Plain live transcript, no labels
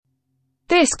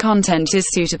This content is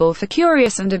suitable for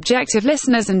curious and objective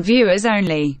listeners and viewers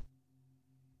only.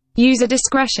 User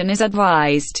discretion is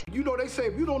advised. You know, they say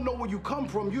if you don't know where you come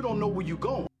from, you don't know where you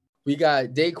going. We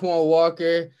got Daiquan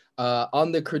Walker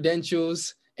on the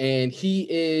credentials, and he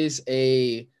is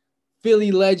a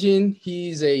Philly legend.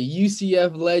 He's a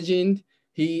UCF legend.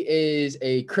 He is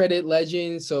a credit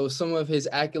legend. So some of his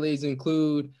accolades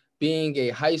include being a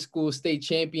high school state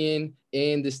champion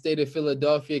in the state of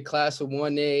Philadelphia, class of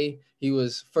 1A. He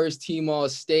was first team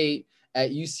All-State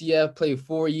at UCF, played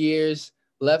 4 years,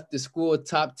 left the school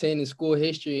top 10 in school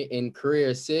history in career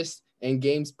assists and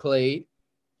games played.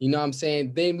 You know what I'm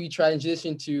saying? Then we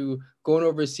transitioned to going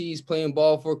overseas, playing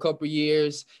ball for a couple of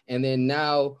years. And then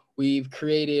now we've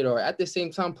created, or at the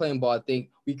same time playing ball, I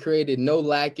think we created No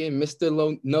Lacking,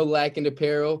 No Lacking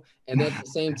Apparel. And then at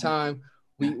the same time,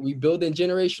 we building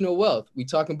generational wealth. We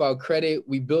talking about credit,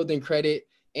 we building credit.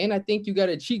 And I think you got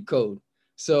a cheat code.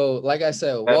 So like I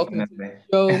said, welcome to the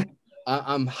show.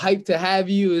 I'm hyped to have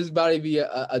you. It's about to be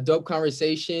a dope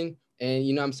conversation. And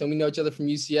you know what I'm saying? We know each other from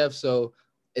UCF, so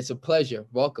it's a pleasure.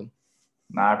 Welcome.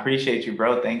 I appreciate you,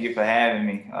 bro. Thank you for having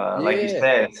me. Like you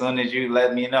said, as soon as you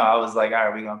let me know, I was like, all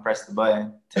right, we're going to press the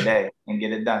button today and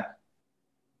get it done.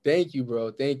 Thank you,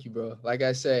 bro. Thank you, bro. Like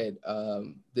I said,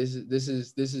 this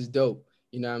is dope.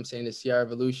 You know what I'm saying? To see our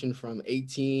evolution from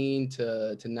 18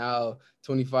 to now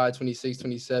 25, 26,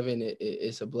 27,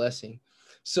 it's a blessing.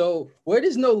 So where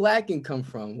does No Lacking come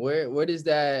from? Where does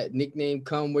that nickname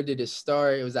come? Where did it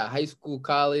start? It was at high school,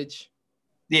 college?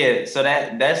 Yeah, so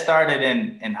that started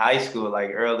in high school,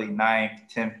 like early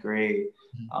 9th, 10th grade.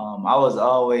 I was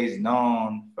always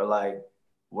known for like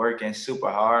working super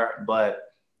hard,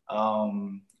 but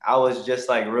I was just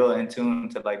like real in tune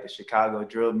to like the Chicago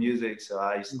drill music. So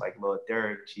I used to like Lil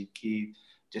Durk, Chief Keef,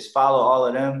 just follow all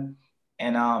of them.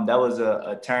 And that was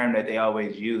a term that they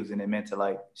always used, and it meant to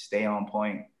like stay on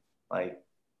point, like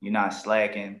you're not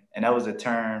slacking. And that was a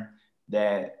term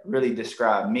that really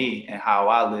described me and how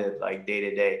I live like day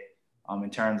to day. In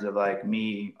terms of like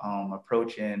me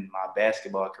approaching my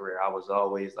basketball career, I was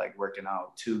always like working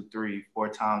out 2, 3, 4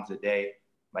 times a day.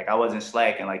 Like I wasn't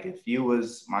slacking. Like if you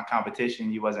was my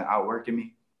competition, you wasn't outworking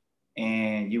me,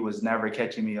 and you was never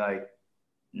catching me like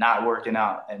not working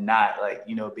out and not like,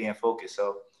 you know, being focused.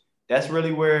 So that's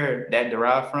really where that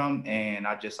derived from. And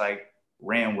I just like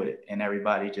ran with it, and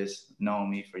everybody just known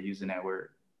me for using that word.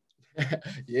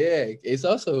 Yeah, it's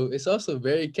also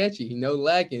very catchy. No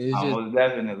Lacking. It's Almost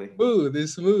definitely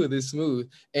smooth.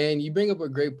 And you bring up a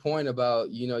great point about,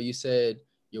 you know, you said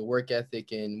your work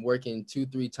ethic and working 2,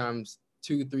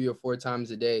 3 or 4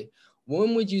 times a day.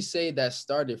 When would you say that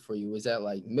started for you? Was that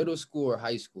like middle school or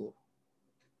high school?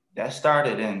 That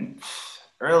started in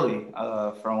early,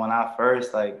 from when I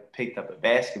first like picked up a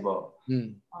basketball.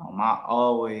 I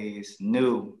always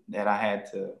knew that I had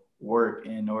to work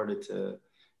in order to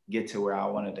get to where I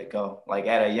wanted to go. Like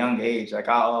at a young age, like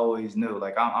I always knew,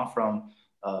 like I'm from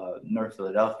North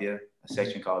Philadelphia, a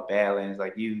section called Badlands.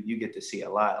 Like you get to see a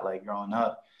lot like growing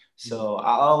up. So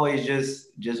I always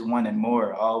just wanted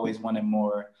more. I always wanted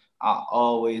more. I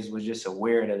always was just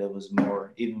aware that it was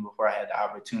more, even before I had the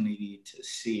opportunity to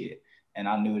see it. And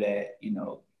I knew that, you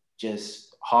know,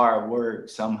 just hard work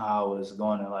somehow was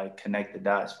going to like connect the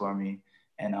dots for me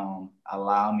and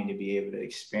allow me to be able to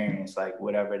experience like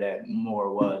whatever that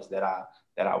more was that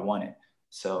I wanted.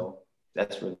 So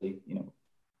that's really, you know.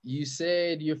 You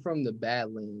said you're from the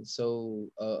Badlands, so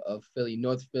of Philly,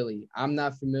 North Philly. I'm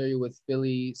not familiar with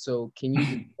Philly, so can you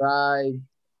describe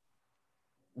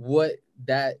what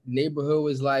that neighborhood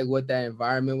was like, what that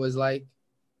environment was like?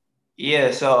 Yeah,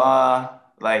 so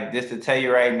like just to tell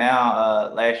you right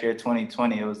now, last year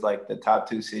 2020, it was like the top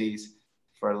 2 cities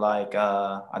for like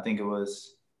I think it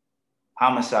was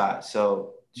homicide.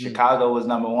 So Chicago was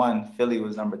number 1, Philly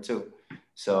was number 2.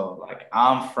 So like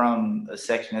I'm from a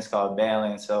section that's called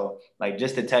Badlands. So like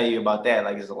just to tell you about that,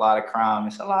 like there's a lot of crime,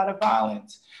 it's a lot of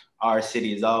violence. Our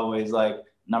city is always like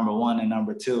number 1 and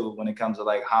number 2 when it comes to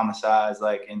like homicides,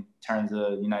 like in terms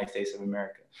of the United States of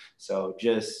America. So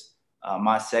just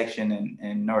my section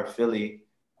in North Philly,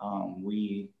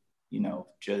 we, you know,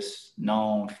 just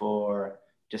known for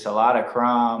just a lot of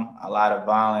crime, a lot of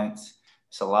violence.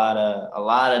 It's a lot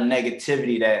of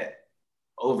negativity that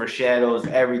overshadows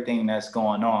everything that's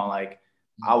going on. Like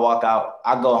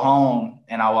I go home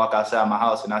and I walk outside my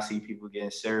house and I see people getting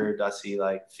served. I see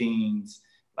like fiends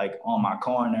like on my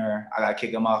corner. I got to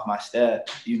kick them off my step,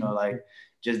 you know, like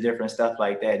just different stuff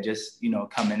like that, just, you know,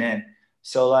 coming in.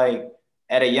 So like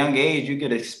at a young age, you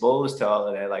get exposed to all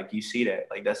of that. Like you see that,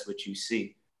 like that's what you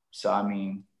see. So, I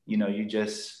mean, you know, you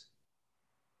just,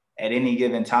 at any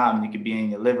given time, you could be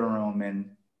in your living room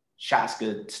and shots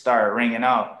could start ringing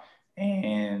out,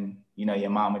 and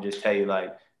your mom would just tell you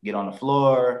like, get on the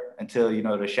floor until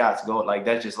the shots go. Like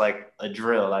that's just like a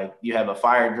drill. Like you have a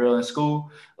fire drill in school.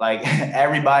 Like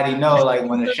everybody know like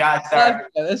when the shots start,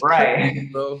 That's right? crazy,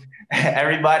 bro.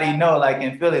 Everybody know like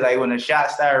in Philly, like when the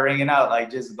shots start ringing out, like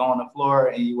just go on the floor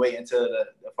and you wait until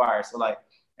the fire. So like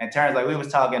in terms, like we was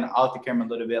talking off the camera a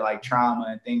little bit, like trauma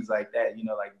and things like that,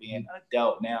 like being an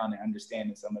adult now and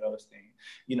understanding some of those things,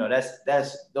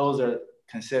 those are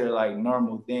considered like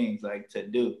normal things like to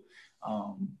do,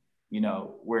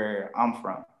 where I'm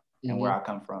from and where I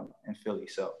come from in Philly.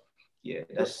 So yeah,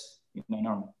 that's,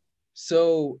 normal.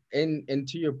 So, and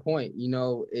to your point,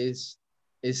 it's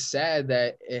sad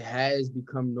that it has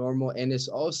become normal. And it's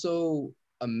also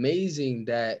amazing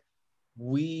that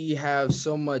we have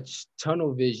so much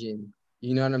tunnel vision,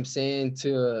 you know what I'm saying,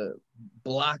 to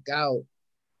block out,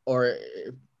 or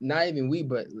not even we,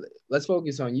 but let's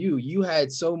focus on you. You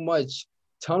had so much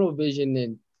tunnel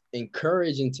vision and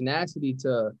courage and tenacity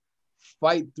to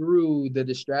fight through the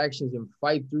distractions and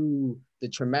fight through the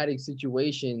traumatic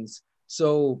situations.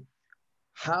 So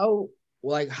how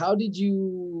did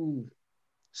you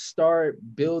start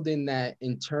building that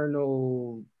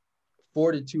internal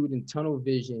fortitude and tunnel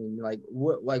vision?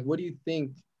 What do you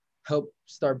think helped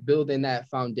start building that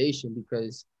foundation?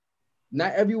 Because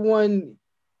not everyone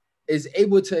is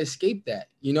able to escape that,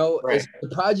 Right. It's the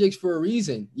projects for a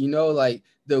reason, like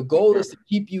the goal is to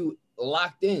keep you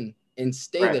locked in and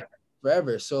stay there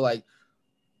forever. So like,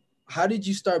 how did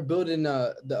you start building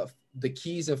the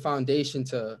keys and foundation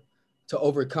to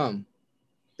overcome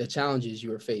the challenges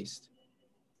you were faced?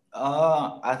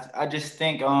 I just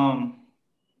think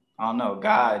I don't know,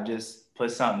 God just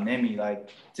put something in me, like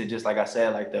to just, like I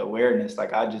said, like the awareness.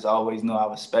 Like I just always knew I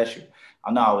was special.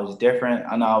 I know I was different.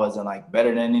 I know I wasn't like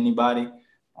better than anybody,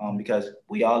 because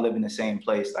we all live in the same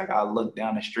place. Like I look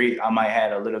down the street, I might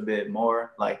have a little bit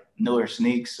more like newer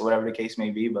sneaks, whatever the case may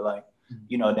be, but like,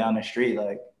 down the street,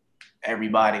 like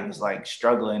everybody was like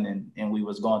struggling and we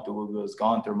was going through what we was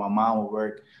going through. My mom would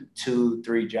work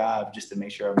 2-3 jobs just to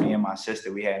make sure me and my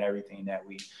sister, we had everything that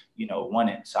we,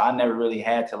 wanted. So I never really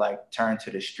had to like turn to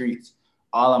the streets.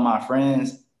 All of my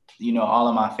friends, all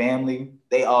of my family,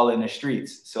 they all in the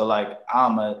streets. So like,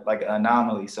 I'm like an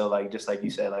anomaly. So like, just like you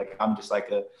said, like, I'm just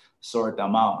like a sore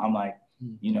thumb out. I'm like,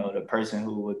 the person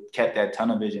who would kept that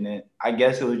tunnel vision in. I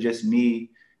guess it was just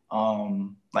me,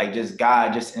 like just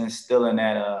God just instilling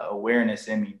that awareness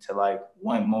in me to like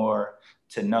want more,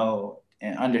 to know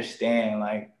and understand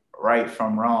like right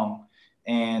from wrong,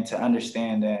 and to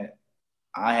understand that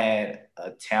I had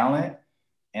a talent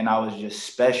and I was just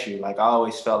special. Like I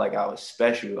always felt like I was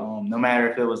special, no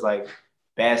matter if it was like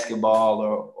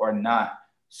basketball or not.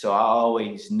 So I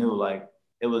always knew like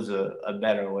it was a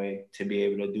better way to be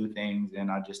able to do things.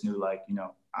 And I just knew like,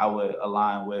 I would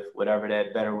align with whatever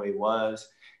that better way was.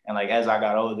 And like, as I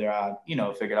got older, I,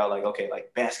 figured out like, okay,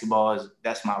 like basketball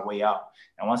that's my way out.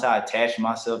 And once I attached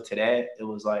myself to that, it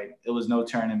was like, it was no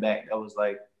turning back. That was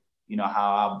like,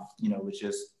 how I, was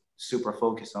just super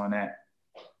focused on that.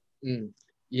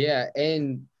 Yeah.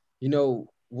 And,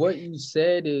 what you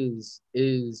said is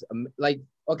like,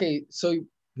 okay, so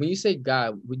when you say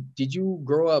God, did you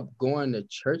grow up going to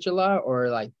church a lot, or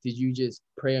like, did you just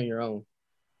pray on your own?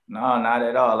 No, not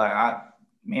at all. Like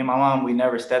me and my mom, we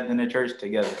never stepped into church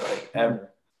together, like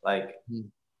ever. Like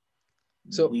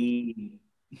so we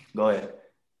go ahead.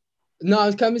 No, I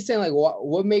was kind of saying like,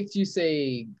 what makes you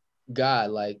say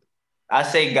God? Like, I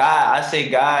say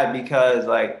God because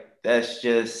like that's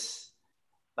just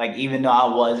like, even though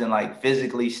I wasn't like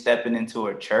physically stepping into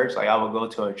a church, like I would go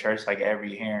to a church like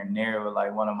every here and there with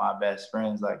like one of my best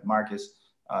friends, like Marcus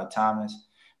Thomas.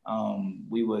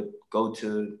 We would go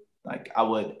to, like, I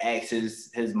would ask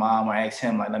his mom or ask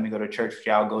him, like, let me go to church with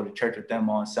y'all, go to church with them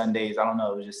on Sundays. I don't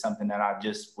know. It was just something that I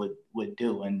just would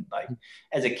do. And like,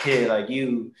 as a kid, like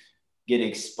you get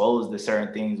exposed to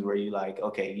certain things where you like,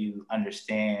 okay, you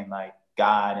understand like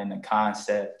God and the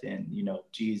concept and,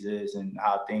 Jesus and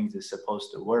how things are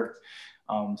supposed to work.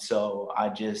 So I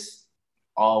just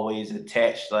always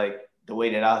attached like the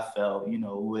way that I felt,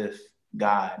 with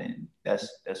God, and that's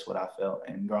what I felt.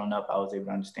 And growing up, I was able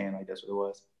to understand like that's what it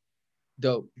was.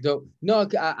 Dope. No,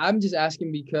 I'm just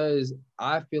asking because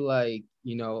I feel like,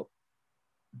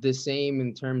 the same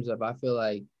in terms of, I feel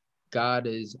like God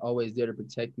is always there to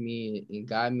protect me and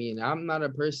guide me. And I'm not a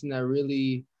person that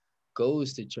really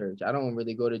goes to church. I don't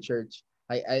really go to church.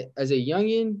 As a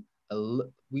youngin,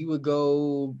 we would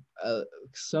go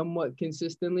somewhat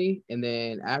consistently. And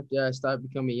then after I started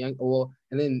becoming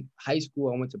and then high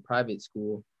school, I went to private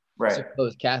school. Right. So I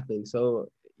was Catholic. So,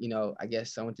 I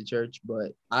guess I went to church,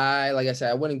 but like I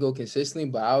said, I wouldn't go consistently,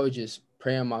 but I would just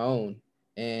pray on my own.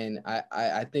 And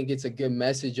I think it's a good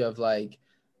message of like,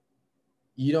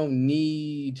 you don't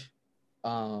need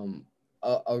a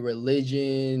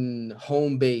religion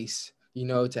home base,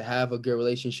 to have a good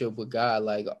relationship with God.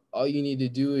 Like all you need to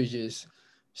do is just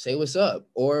say what's up,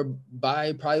 or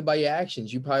probably by your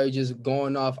actions. You probably just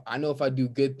going off, I know if I do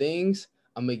good things,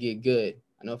 I'm gonna get good.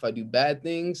 I know if I do bad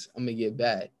things, I'm gonna get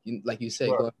bad. Like you said,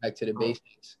 going back to the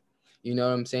basics. You know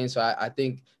what I'm saying? So I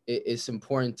think it's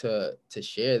important to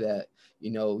share that.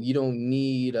 You don't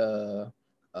need a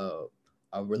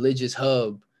religious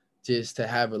hub just to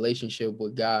have a relationship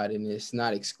with God, and it's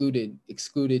not excluded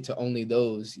to only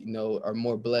those, are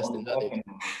more blessed than others.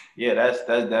 Yeah, that's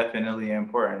definitely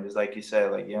important. Just like you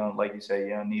said, like you don't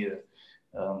need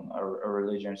a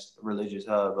religious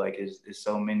hub. Like it's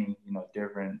so many,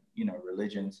 different,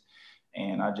 religions,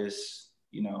 and I just,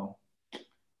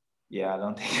 yeah, I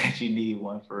don't think that you need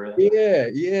one for real.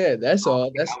 Yeah, that's all.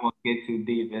 I won't get too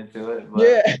deep into it, but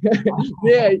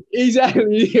yeah,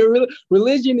 exactly.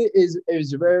 Religion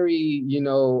is very,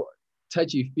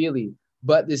 touchy feely,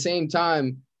 but at the same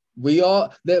time,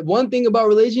 that one thing about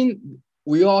religion,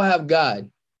 we all have God.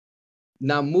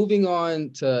 Now moving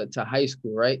on to high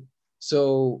school, right?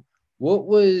 So what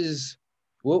was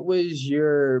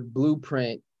your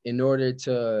blueprint in order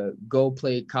to go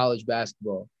play college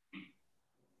basketball?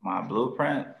 My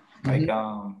blueprint, like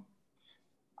I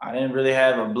didn't really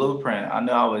have a blueprint. I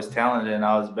knew I was talented and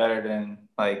I was better than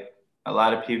like a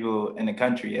lot of people in the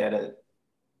country at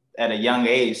a young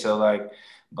age. So like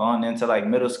going into like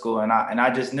middle school, and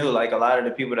I just knew like a lot of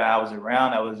the people that I was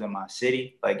around that was in my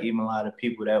city, like even a lot of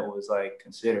people that was like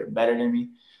considered better than me.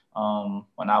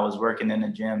 When I was working in the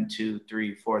gym 2,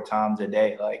 3, 4 times a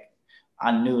day, like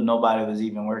I knew nobody was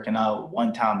even working out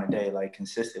 1 time a day, like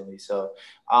consistently. So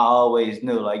I always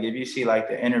knew, like if you see like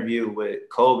the interview with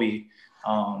Kobe,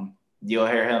 you'll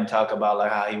hear him talk about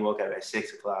like how he woke up at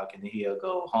 6 o'clock and then he'll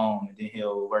go home and then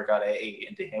he'll work out at 8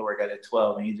 and then he'll work out at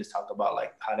 12. And he just talked about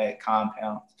like how that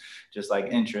compounds, just like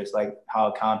interest, like how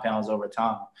it compounds over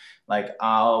time. Like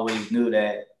I always knew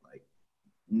that like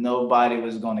nobody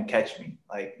was going to catch me,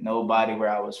 like nobody where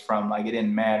I was from. Like it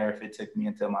didn't matter if it took me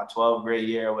until my 12th grade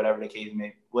year or whatever the case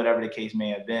may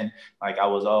have been. Like I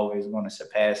was always going to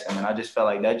surpass him, and I just felt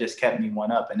like that just kept me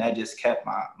one up, and that just kept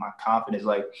my confidence.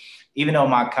 Like even though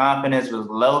my confidence was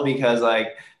low, because like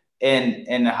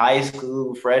in high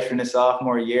school, freshman and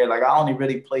sophomore year, like I only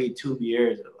really played 2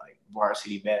 years of like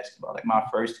varsity basketball. Like my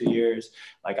first 2 years,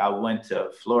 like I went to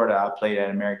Florida, I played at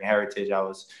American Heritage. I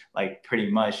was like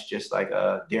pretty much just like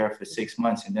there for 6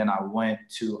 months, and then I went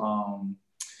to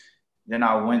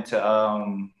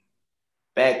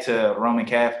back to Roman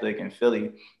Catholic in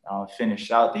Philly,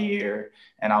 finished out the year,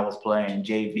 and I was playing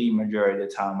JV majority of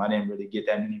the time. I didn't really get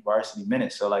that many varsity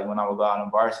minutes. So like when I would go out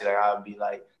in varsity, like I would be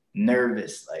like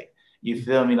nervous, like, you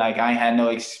feel me? Like I ain't had no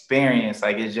experience.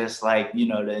 Like it's just like,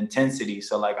 the intensity.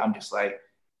 So like I'm just like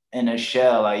in a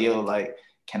shell, like, yo, like,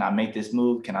 can I make this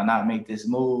move? Can I not make this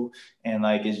move? And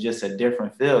like it's just a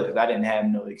different feel because I didn't have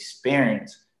no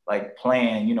experience like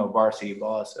playing, varsity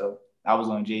ball. So I was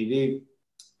on JV.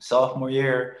 Sophomore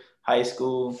year, high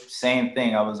school, same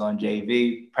thing. I was on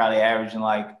JV, probably averaging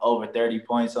like over 30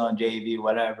 points on JV,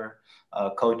 whatever.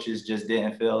 Coaches just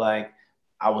didn't feel like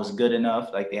I was good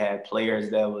enough. Like they had players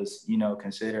that was,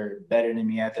 considered better than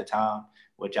me at the time,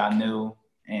 which I knew.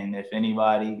 And if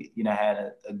anybody,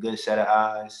 had a good set of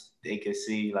eyes, they could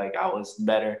see like I was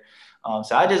better.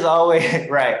 So I just always,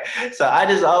 right. So I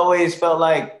just always felt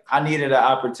like I needed an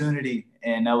opportunity,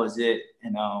 and that was it.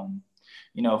 And,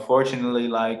 fortunately,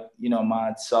 like,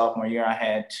 my sophomore year, I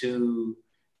had 2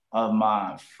 of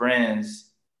my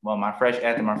friends. Well,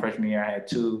 after my freshman year, I had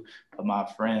 2 of my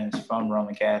friends from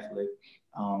Roman Catholic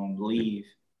leave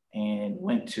and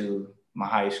went to my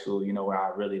high school, where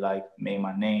I really like made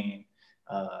my name,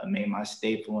 made my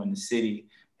staple in the city.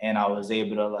 And I was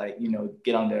able to like,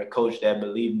 get under a coach that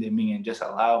believed in me and just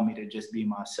allowed me to just be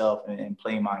myself and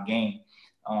play my game.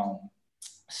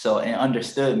 And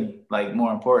understood me, like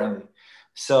more importantly.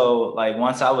 So like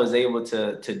once I was able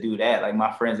to do that, like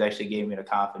my friends actually gave me the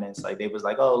confidence. Like they was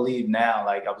like, oh, leave now.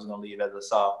 Like I was gonna leave as a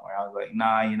sophomore. I was like,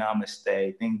 nah, I'm gonna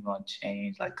stay. Things gonna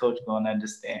change. Like coach gonna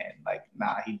understand. Like,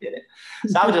 nah, he didn't.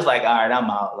 So I was just like, all right, I'm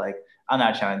out. Like I'm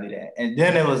not trying to do that. And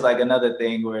then it was like another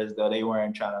thing where as though they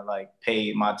weren't trying to like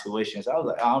pay my tuition. So I was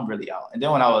like, oh, I'm really out. And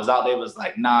then when I was out, they was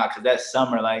like, nah, because that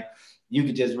summer, like you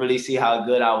could just really see how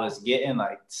good I was getting,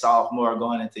 like sophomore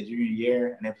going into junior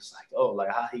year. And it was like, oh,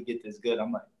 like how he get this good?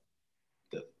 I'm like,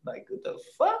 what the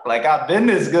fuck? Like, I've been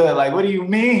this good. Like, what do you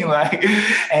mean? Like,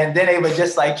 and then they were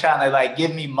just like trying to like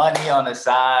give me money on the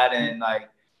side and like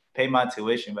pay my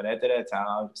tuition. But after that time,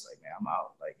 I was just like, man, I'm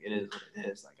out. Like, it is what it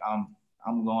is. Like,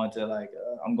 I'm going to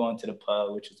I'm going to the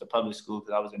pub, which is a public school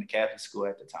because I was in a Catholic school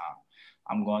at the time.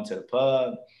 I'm going to the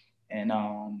pub. And,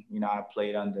 I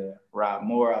played under Rob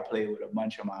Moore. I played with a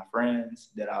bunch of my friends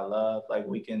that I love. Like,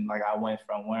 I went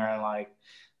from wearing like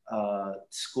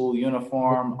school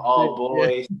uniform, all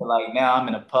boys, to like now I'm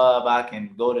in a pub. I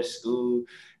can go to school,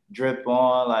 drip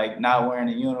on, like not wearing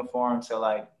a uniform. So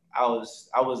like I was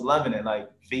loving it. Like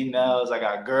females, I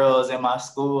got girls in my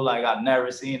school. Like I've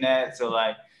never seen that. So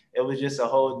like it was just a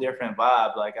whole different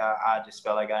vibe. Like I just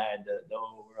felt like I had the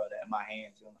whole world at my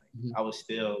hands. And like I was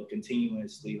still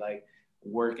continuously like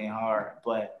working hard,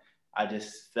 but I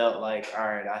just felt like, all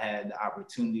right, I had the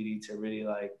opportunity to really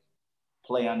like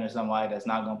play under somebody that's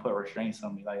not going to put restraints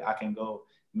on me. Like I can go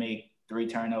make 3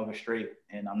 turnovers straight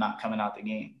and I'm not coming out the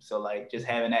game. So like just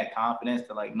having that confidence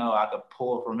to like, no, I could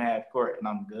pull from half court and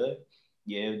I'm good.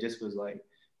 Yeah, it just was like,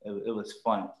 it was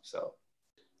fun. So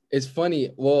it's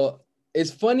funny. Well,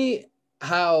 it's funny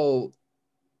how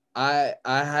I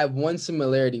have one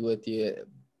similarity with you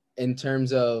in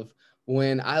terms of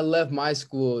when I left my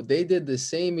school, they did the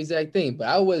same exact thing, but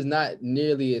I was not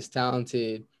nearly as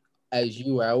talented as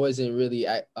you were. I wasn't really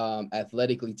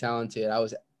athletically talented. I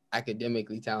was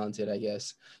academically talented, I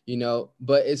guess,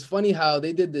 but it's funny how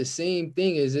they did the same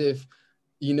thing as if,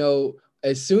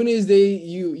 as soon as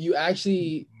you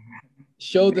actually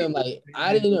showed them like,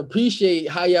 I didn't appreciate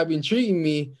how y'all been treating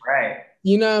me. right.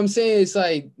 You know what I'm saying? It's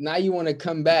like now you want to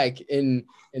come back and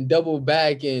double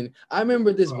back. And I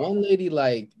remember this one lady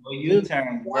like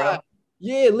U-turn, bro.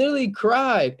 Yeah, literally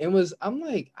cried and I'm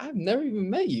like, I've never even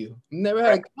met you. Never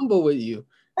had a combo with you.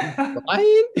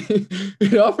 Lying?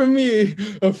 You offer me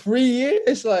a free year?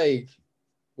 It's like,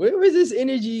 where was this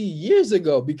energy years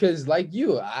ago? Because like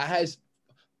you,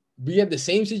 we had the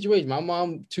same situation. My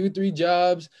mom, 2-3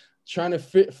 jobs, trying to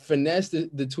finesse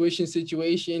the tuition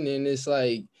situation. And it's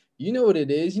like, you know what it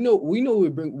is. We know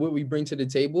what we bring to the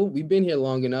table. We've been here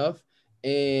long enough,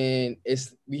 and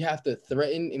we have to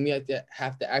threaten and we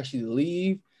have to actually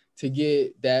leave to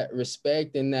get that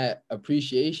respect and that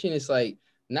appreciation. It's like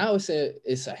now it's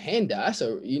a handout.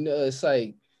 It's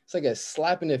like a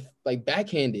slap in the like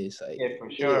backhanded. It's like, yeah, for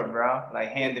sure, bro. Like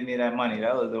handing me that money.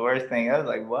 That was the worst thing. I was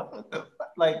like, what the fuck?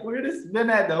 Like, where this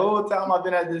been at the whole time I've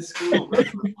been at this school, bro?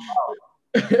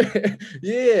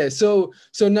 Yeah. So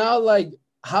now, like,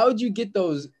 how did you get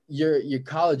your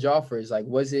college offers? Like,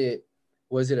 was it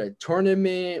a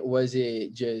tournament? Was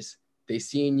it just they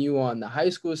seen you on the high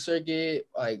school circuit?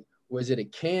 Like, was it a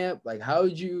camp? Like, how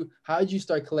did you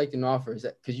start collecting offers?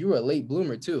 Because you were a late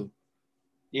bloomer too.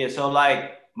 Yeah, so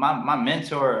like my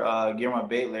mentor, Guillermo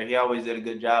Baitler, he always did a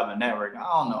good job of networking.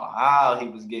 I don't know how he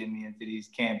was getting me into these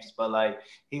camps, but like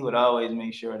he would always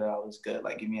make sure that I was good.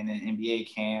 Like get me in an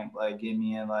NBA camp, like get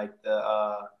me in like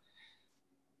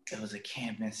it was a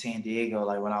camp in San Diego,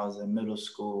 like when I was in middle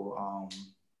school,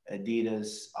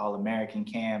 Adidas All-American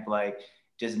camp, like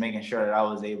just making sure that I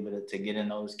was able to get in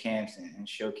those camps and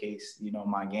showcase,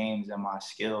 my games and my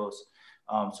skills.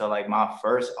 So like my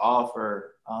first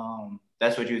offer,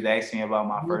 that's what you was asking me about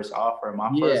my first offer.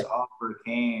 My first offer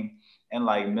came in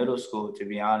like middle school, to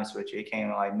be honest with you. It came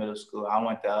in like middle school. I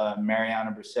went to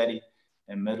Mariana Bracetti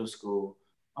in middle school.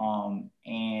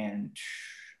 And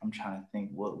I'm trying to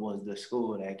think what was the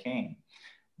school that came.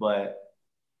 But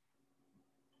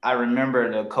I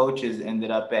remember the coaches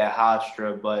ended up at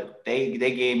Hofstra, but they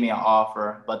gave me an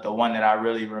offer. But the one that I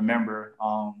really remember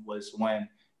was when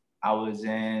I was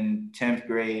in 10th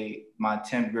grade, my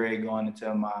 10th grade going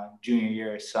into my junior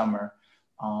year of summer.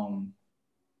 I'm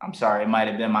sorry, it might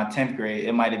have been my 10th grade.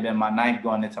 It might have been my 9th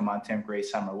going into my 10th grade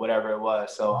summer, whatever it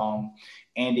was. So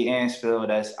Andy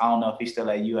Ansfield, I don't know if he's still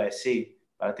at USC,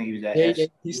 but I think he was at Yeah,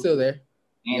 he's still there.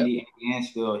 Andy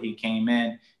Ansfield, he came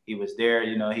in, he was there,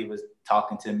 he was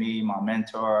talking to me, my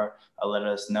mentor, let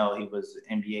us know he was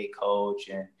an NBA coach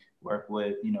and worked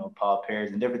with, Paul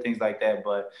Pierce and different things like that.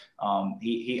 But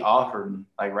he offered me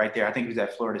like right there. I think he was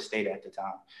at Florida State at the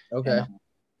time. Okay.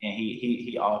 And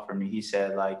he offered me, he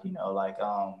said like, I'm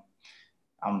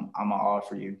gonna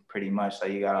offer you pretty much.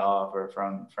 Like you got an offer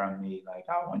from me. Like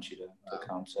I want you to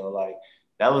come. So like,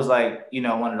 that was like,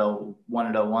 one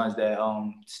of the ones that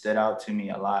stood out to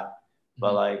me a lot.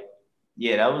 But like,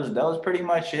 yeah, that was pretty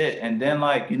much it. And then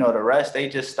like, the rest, they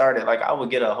just started, like I would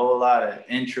get a whole lot of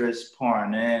interest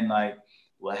pouring in, like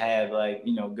would have like,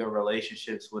 good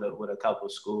relationships with a couple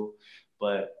schools.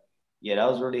 But yeah, that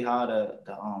was really how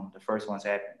the first ones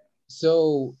happened.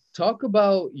 So talk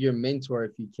about your mentor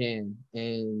if you can,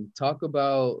 and talk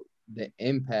about the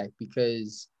impact,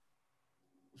 because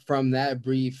from that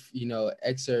brief,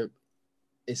 excerpt,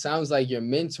 it sounds like your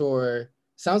mentor,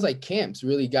 sounds like camps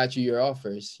really got you your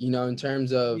offers, in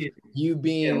terms of Yeah, you yeah,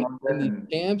 being most in these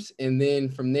definitely. camps, and then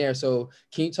from there. So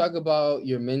can you talk about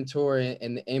your mentor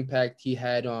and the impact he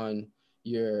had on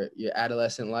your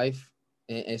adolescent life,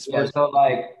 and as far Yeah, as so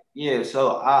like, yeah,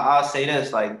 so I'll say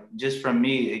this, like, just from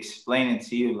me explaining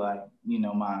to you, like,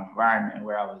 my environment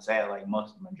where I was at, like,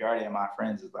 majority of my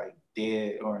friends is like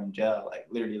dead or in jail, like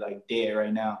literally like dead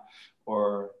right now,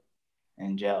 or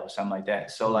in jail or something like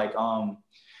that. So like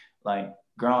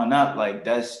growing up, like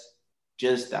that's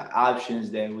just the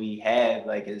options that we had,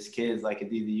 like as kids. Like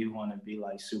if either you want to be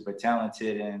like super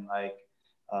talented in like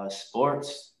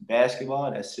sports,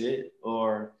 basketball, that's it,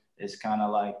 or it's kind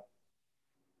of like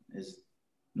there's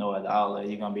no other outlet.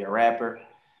 You're gonna be a rapper,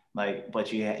 like,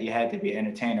 but you had to be an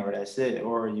entertainer, or that's it,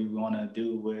 or you wanna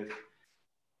do what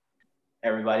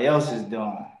everybody else is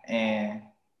doing, and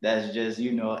that's just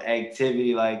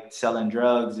activity like selling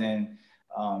drugs and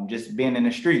just being in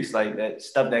the streets, like that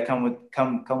stuff that come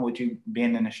with you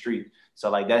being in the street.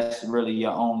 So like that's really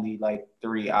your only like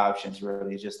three options,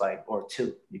 really. It's just like, or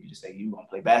two. You can just say you gonna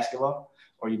play basketball,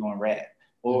 or you gonna rap, Mhm.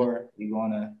 or you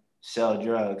gonna sell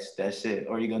drugs. That's it.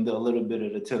 Or you're gonna do a little bit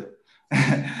of the two.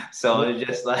 So it's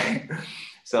just like,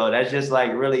 so that's just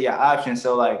like really your option.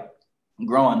 So like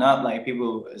growing up, like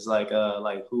people is like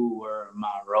who were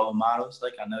my role models.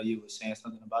 Like I know you were saying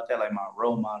something about that, like my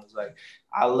role models. Like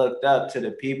I looked up to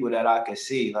the people that I could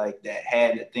see, like that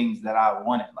had the things that I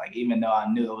wanted. Like even though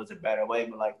I knew it was a better way,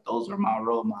 but like those were my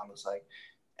role models. Like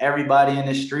everybody in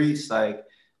the streets, like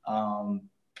um,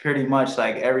 pretty much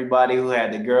like everybody who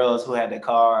had the girls, who had the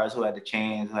cars, who had the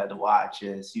chains, who had the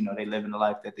watches, they living the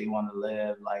life that they want to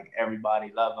live. Like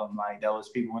everybody loved them. Like that was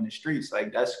people in the streets.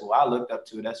 Like that's who I looked up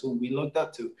to. That's who we looked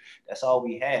up to. That's all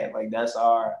we had. Like that's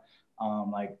our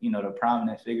like the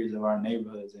prominent figures of our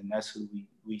neighborhoods, and that's who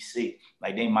we see.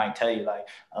 Like they might tell you like,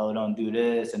 oh, don't do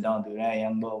this and don't do that,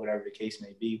 young boy, whatever the case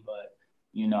may be. But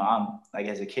I'm like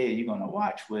as a kid, you're gonna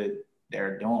watch what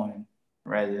they're doing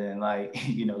rather than like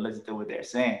listen to what they're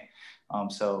saying.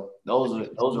 So those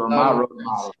were my role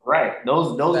models, right?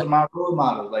 Those are my role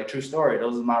models, like true story.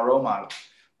 Those are my role models.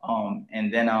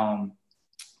 And then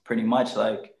pretty much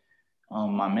like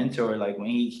my mentor, like when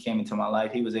he came into my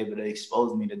life, he was able to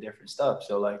expose me to different stuff.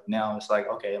 So like now it's like,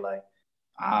 okay, like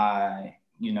I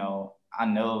know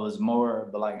it was more,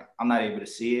 but like I'm not able to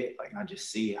see it. Like I just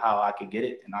see how I could get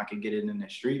it, and I could get it in the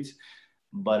streets.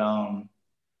 But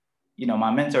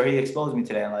my mentor, he exposed me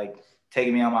to that, like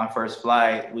taking me on my first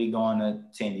flight, we going to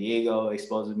San Diego,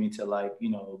 exposing me to like,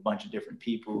 a bunch of different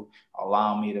people,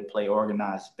 allowing me to play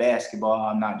organized basketball.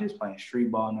 I'm not just playing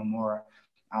street ball no more.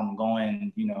 I'm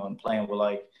going, and playing with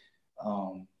like,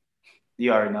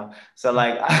 you already know. So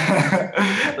like,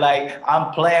 like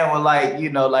I'm playing with like,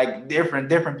 like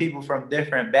different people from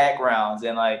different backgrounds.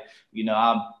 And like,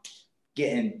 I'm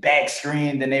getting back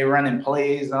screened and they running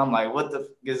plays. And I'm like, what the f-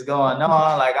 is going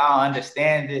on? Like, I don't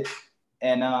understand it.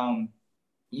 And,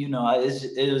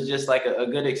 it was just like a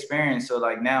good experience. So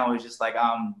like now it's just like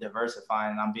I'm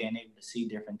diversifying and I'm being able to see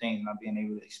different things and I'm being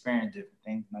able to experience different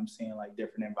things and I'm seeing like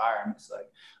different environments. Like,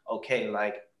 okay,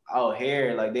 like out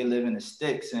here, like they live in the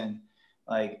sticks and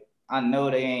like I know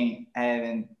they ain't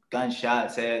having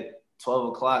gunshots at 12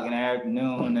 o'clock in the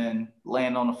afternoon and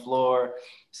laying on the floor.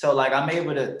 So like I'm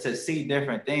able to see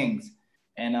different things.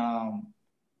 And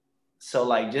so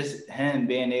like just him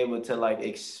being able to like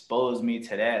expose me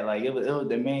to that, like it was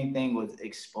the main thing was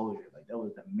exposure. Like that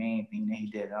was the main thing that he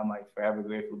did. And I'm like forever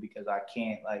grateful because I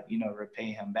can't like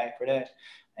repay him back for that.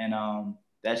 And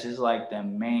that's just like the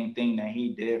main thing that he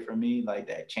did for me, like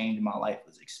that changed my life,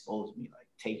 was expose me, like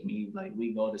take me, like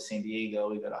we go to San Diego,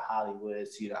 we go to Hollywood,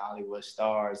 see the Hollywood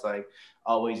stars, like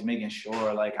always making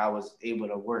sure like I was able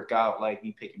to work out, like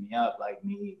me picking me up, like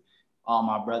me, all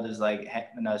my brothers like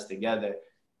having us together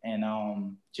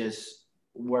and just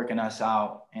working us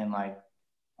out and like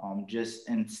just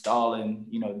installing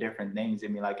different things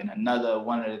in me. Like, and another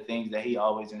one of the things that he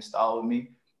always installed with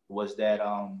me was that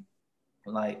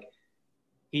like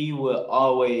he would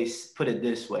always put it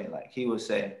this way, like he would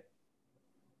say,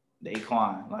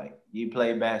 Daiquan, like you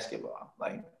play basketball,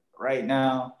 like right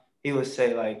now he would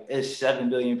say like it's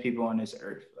 7 billion people on this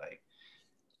earth, like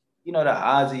the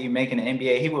odds of you making the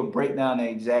NBA. He would break down the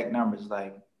exact numbers,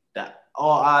 like that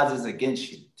all odds is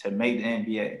against you to make the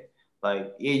NBA.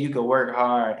 Like, yeah, you could work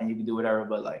hard and you can do whatever,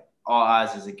 but like all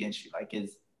odds is against you. Like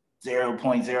it's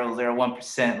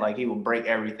 0.001%. Like he would break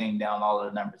everything down, all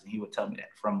of the numbers, and he would tell me that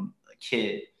from a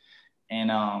kid. And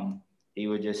he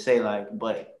would just say like,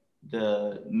 but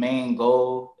the main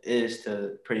goal is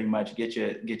to pretty much get your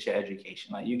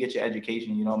education. Like you get your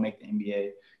education, you don't make the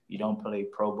NBA, you don't play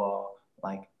pro ball.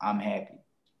 Like I'm happy.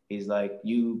 He's like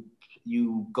you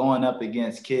going up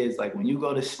against kids. Like when you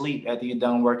go to sleep after you're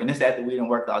done working, this after we done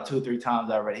worked out 2 or 3 times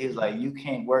already. He's like, you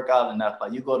can't work out enough.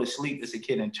 Like you go to sleep, there's a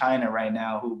kid in China right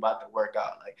now who about to work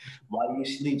out. Like while you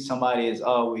sleep, somebody is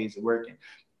always working.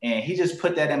 And he just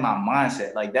put that in my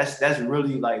mindset. Like that's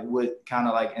really like what kind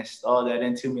of like installed that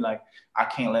into me. Like I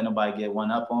can't let nobody get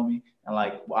one up on me. And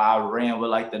like I ran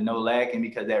with like the no lacking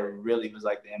because that really was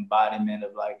like the embodiment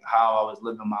of like how I was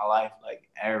living my life like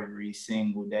every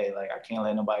single day. Like I can't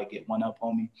let nobody get one up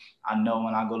on me. I know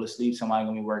when I go to sleep, somebody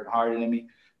gonna be working harder than me.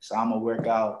 So I'm gonna work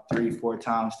out 3-4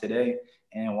 times today.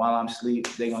 And while I'm asleep,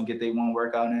 they're gonna get their one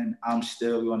workout in. I'm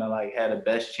still gonna like have the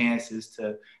best chances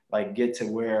to like get to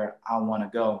where I want to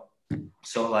go.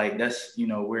 So like that's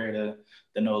where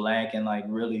the no lag and like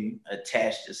really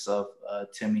attached itself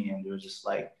to me, and it was just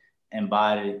like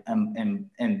embodied and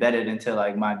embedded into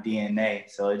like my DNA.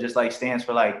 So it just like stands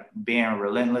for like being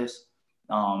relentless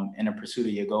in the pursuit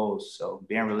of your goals. So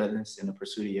being relentless in the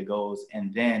pursuit of your goals.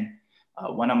 And then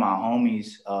one of my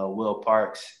homies, Will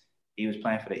Parks, he was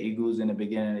playing for the Eagles in the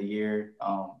beginning of the year,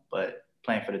 but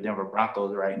playing for the Denver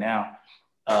Broncos right now.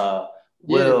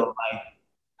 Will, like,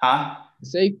 huh?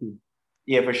 Safety.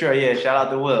 Yeah, for sure. Yeah, shout out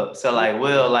to Will. So like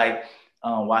Will, like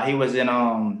while he was in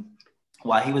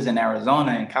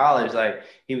Arizona in college, like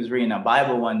he was reading the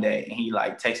Bible one day and he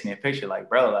like texted me a picture, like,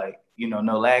 bro, like,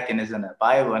 no lacking is in the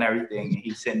Bible and everything. And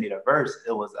he sent me the verse.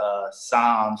 It was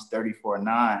Psalms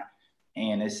 34:9.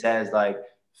 And it says like,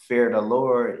 fear the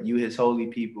Lord, you his holy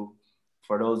people,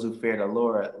 for those who fear the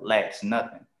Lord lacks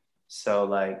nothing. So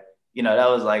like, that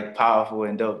was like powerful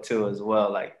and dope too as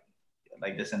well. Like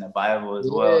this in the Bible as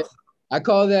well. I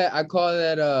call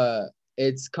that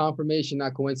it's confirmation,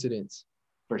 not coincidence.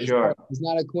 For sure. It's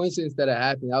not a coincidence that it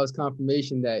happened. That was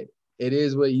confirmation that it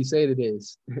is what you say it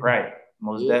is. Right.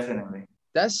 Most definitely.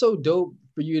 That's so dope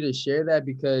for you to share that,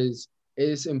 because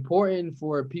it's important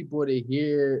for people to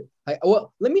hear. Like,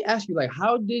 well, let me ask you, like,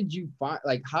 how did you find,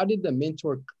 like, how did the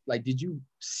mentor, like, did you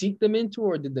seek the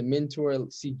mentor or did the mentor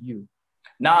seek you?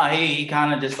 Nah, he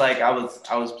kind of just like I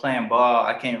was playing ball.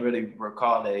 I can't really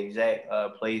recall the exact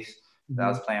place that I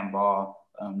was playing ball.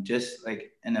 Just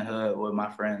like in the hood with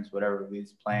my friends, whatever we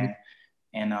was playing.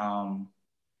 And I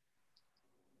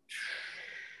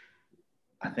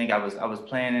think I was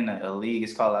playing in a league.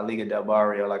 It's called La Liga del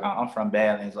Barrio. Like I'm from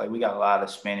Badlands. Like we got a lot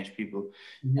of Spanish people.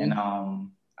 And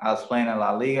I was playing in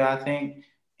La Liga, I think,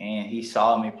 and he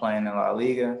saw me playing in La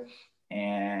Liga,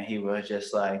 and he was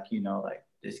just like, like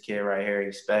this kid right here,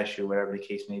 he's special, whatever the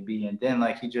case may be. And then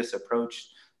like he just approached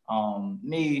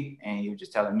me, and he was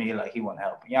just telling me like he want to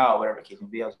help me out, whatever the case may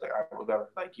be. I was like, all right, whatever.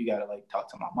 Like you gotta like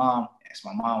talk to my mom. Ask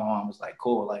my mom. My mom was like,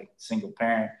 cool, like single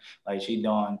parent, like she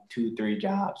doing 2-3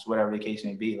 jobs, whatever the case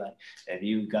may be. Like if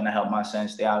you gonna help my son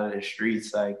stay out of the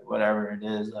streets, like whatever it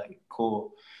is, like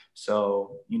cool.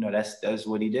 So, that's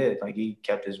what he did. Like he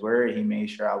kept his word. He made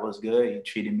sure I was good. He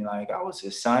treated me like I was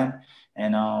his son.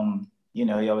 And,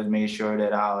 he always made sure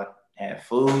that I had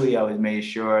food. He always made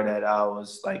sure that I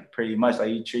was like pretty much like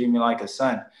he treated me like a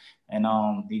son. And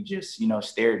he just,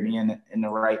 steered me in the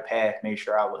right path, made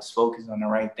sure I was focused on the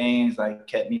right things, like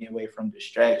kept me away from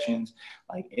distractions,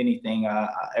 like anything I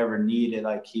ever needed,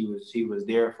 like he was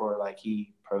there for, like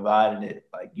he provided it,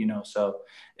 like, so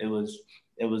it was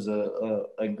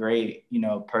a great,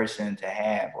 person to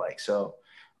have. Like, so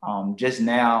just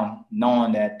now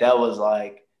knowing that was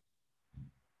like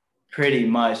pretty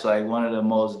much like one of the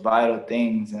most vital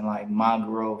things in like my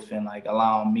growth and like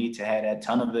allowing me to have that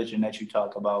tunnel vision that you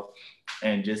talk about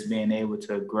and just being able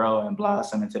to grow and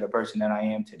blossom into the person that I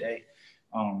am today.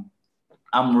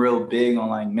 I'm real big on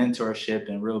like mentorship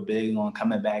and real big on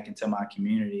coming back into my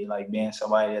community, like being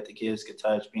somebody that the kids could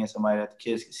touch, being somebody that the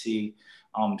kids could see,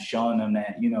 showing them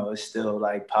that, it's still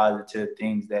like positive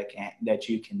things that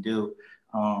you can do.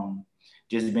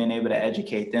 Just being able to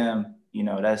educate them,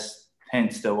 that's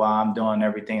hence to why I'm doing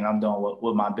everything I'm doing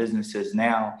with my businesses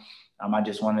now. I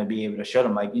just want to be able to show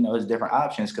them like, there's different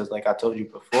options. Cause like I told you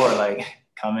before, like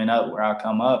coming up where I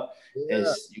come up,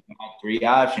 is you can have 3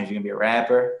 options. You can be a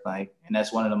rapper, like, and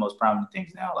that's one of the most prominent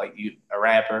things now. Like you, a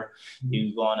rapper,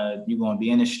 you're gonna be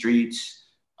in the streets,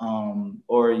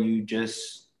 or you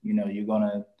just, you're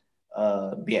gonna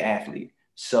be an athlete.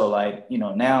 So like,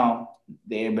 now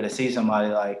they're able to see somebody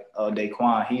like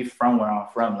Daiquan. He from where I'm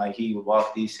from. Like he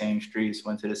walked these same streets,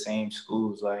 went to the same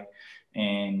schools, like,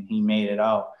 and he made it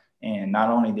out. And not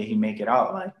only did he make it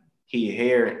out, like he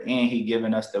here and he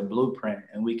giving us the blueprint,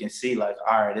 and we can see like,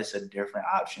 all right, it's a different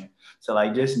option. So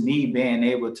like just me being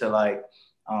able to like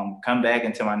come back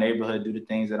into my neighborhood, do the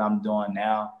things that I'm doing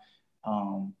now,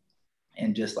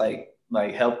 and just like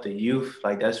help the youth.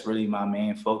 Like that's really my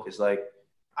main focus. Like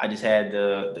I just had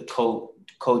the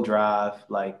coat drive.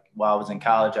 Like while I was in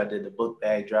college, I did the book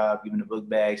bag drive, giving the book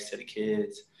bags to the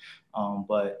kids.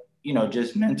 But you know,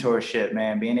 just mentorship,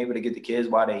 man, being able to get the kids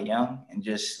while they're young and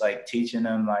just like teaching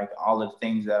them like all the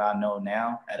things that I know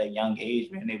now at a young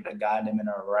age, being able to guide them in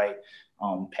the right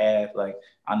path. Like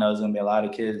I know there's gonna be a lot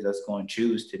of kids that's going to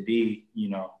choose to be, you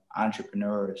know,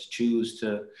 entrepreneurs, choose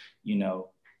to, you know,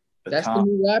 That's the become.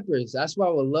 new rappers. That's what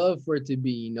I would love for it to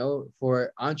be, you know,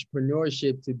 for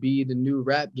entrepreneurship to be the new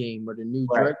rap game or the new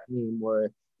Right. drug game or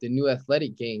the new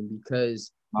athletic game.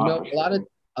 Because, you Not know, for sure.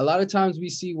 a lot of times we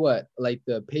see what, like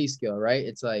the pay scale, right?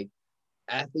 It's like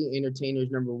athlete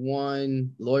entertainers number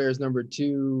one, lawyers number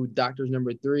two, doctors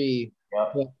number three.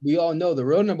 Yep. But we all know the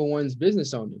real number one is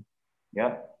business owner,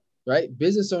 Yep. right?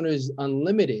 Business owner is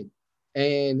unlimited.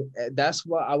 And that's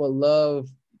what I would love.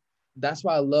 That's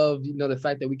why I love, you know, the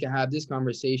fact that we can have this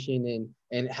conversation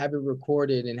and have it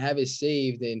recorded and have it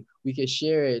saved, and we can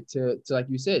share it to like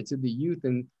you said, to the youth,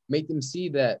 and make them see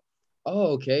that,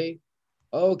 oh, okay,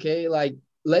 like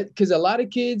because a lot of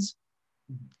kids,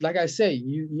 like I say,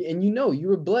 you know, you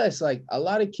were blessed. Like a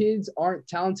lot of kids aren't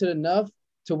talented enough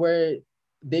to where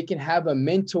they can have a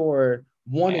mentor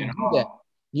want to And do that.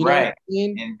 You know what right. I'm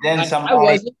saying? And then Like I somebody.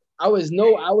 wasn't. I was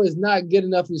not good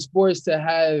enough in sports to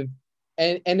have,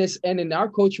 and in our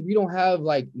culture we don't have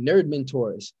like nerd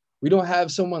mentors. We don't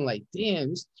have someone like, damn,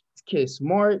 this kid's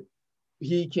smart.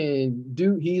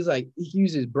 He's like, he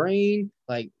uses brain.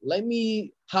 Like, let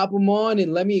me hop him on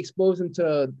and let me expose him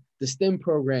to the STEM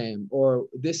program or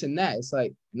this and that. It's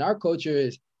like in our culture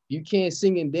is you can't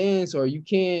sing and dance or you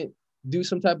can't do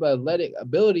some type of athletic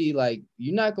ability. Like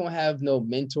you're not gonna have no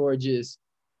mentor just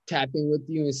tap in with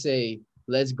you and say,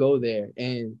 let's go there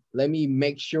and let me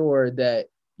make sure that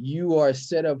you are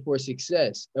set up for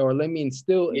success, or let me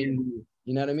instill in you.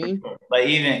 You know what I mean? But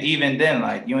even then,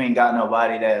 like you ain't got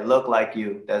nobody that look like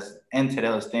you that's into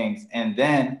those things. And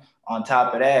then on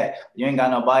top of that, you ain't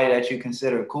got nobody that you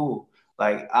consider cool.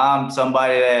 Like I'm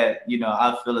somebody that, you know,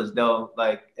 I feel as though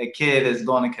like a kid is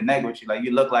going to connect with you. Like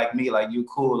you look like me, like you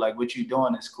cool, like what you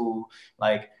doing is cool.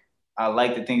 Like I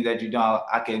like the things that you do.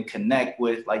 I can connect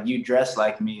with, like you dress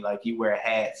like me, like you wear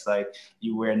hats, like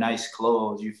you wear nice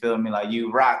clothes. You feel me? Like you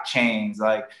rock chains,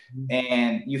 like,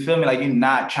 and you feel me? Like you're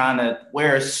not trying to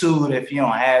wear a suit if you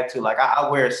don't have to. Like I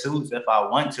wear suits if I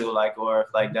want to, like, or if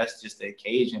like that's just the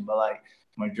occasion. But like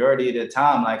majority of the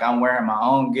time, like I'm wearing my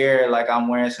own gear, like I'm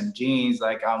wearing some jeans,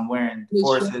 like I'm wearing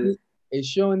forces. It's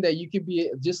showing that you could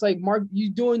be just like Mark, you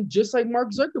doing just like Mark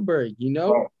Zuckerberg, you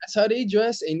know, Right. that's how they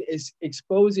dress, and it's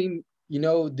exposing, you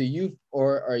know, the youth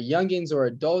or youngins or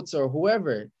adults or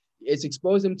whoever. It's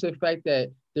exposing them to the fact that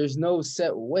there's no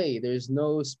set way, there's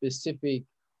no specific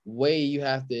way you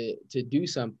have to do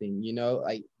something, you know,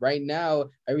 like right now,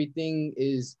 everything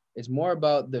is more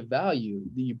about the value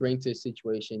that you bring to a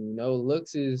situation, you know,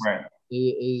 looks Right.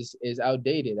 is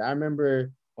outdated. I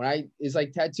remember when it's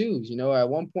like tattoos, you know, at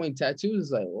one point tattoos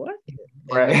is like, what? And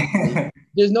like, Right.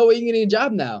 there's no way you can get a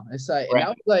job now. It's like, and Right. that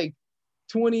was like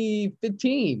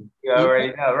 2015. You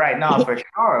already know, right? No, for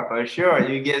sure, for sure.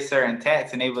 You get certain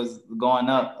tats, and they was going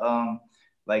up,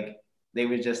 like they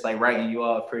was just like writing you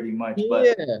off pretty much. But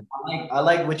Yeah. I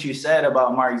like what you said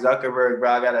about Mark Zuckerberg,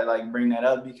 bro. I gotta like bring that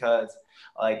up because,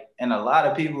 like, in a lot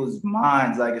of people's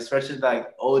minds, like especially like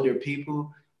older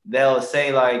people, they'll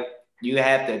say like you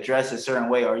have to dress a certain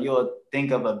way, or you'll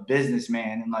think of a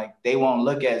businessman, and like they won't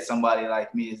look at somebody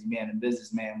like me as being a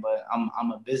businessman, but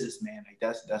I'm a businessman. Like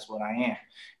that's what I am.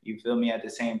 You feel me? At the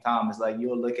same time, it's like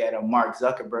you'll look at a Mark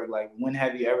Zuckerberg. Like, when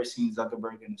have you ever seen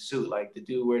Zuckerberg in a suit? Like, the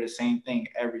dude wear the same thing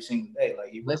every single day. Like,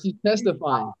 he Unless works he's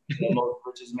testifying. the most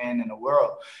richest man in the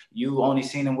world. You only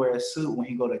seen him wear a suit when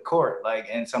he go to court. Like,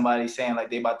 and somebody's saying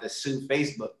like they about to sue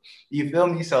Facebook. You feel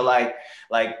me? So like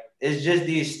it's just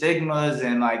these stigmas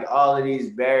and like all of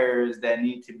these barriers that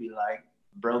need to be like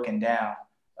broken down.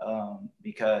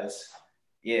 Because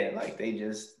yeah, like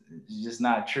it's just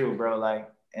not true, bro. Like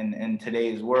in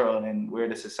today's world and where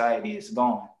the society is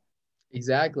going.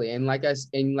 Exactly. And like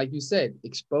you said,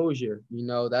 exposure, you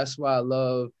know, that's why I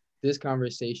love this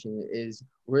conversation is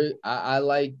I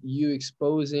like you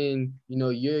exposing, you know,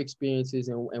 your experiences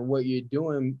and what you're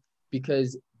doing,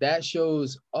 because that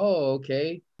shows, oh,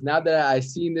 okay, now that I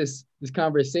seen this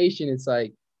conversation, it's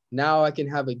like now I can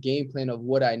have a game plan of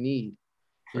what I need.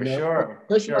 You For know, sure,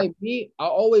 for person sure. like me, I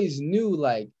always knew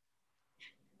like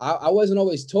I wasn't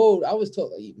always told. I was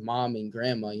told like, mom and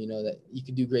grandma, you know, that you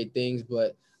could do great things,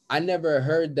 but I never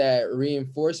heard that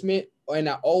reinforcement. And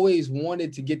I always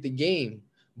wanted to get the game,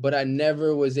 but I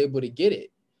never was able to get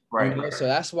it. You Right. know, so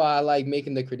that's why I like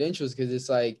making the credentials, because it's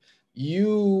like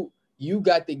you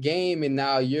got the game and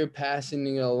now you're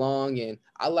passing it along. And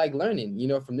I like learning, you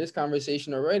know, from this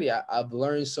conversation already. I've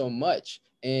learned so much.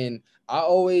 And I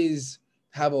always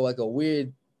have a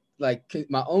weird, like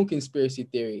my own conspiracy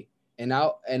theory. And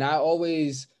I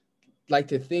always like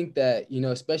to think that, you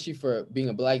know, especially for being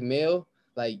a black male,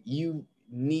 like you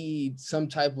need some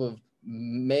type of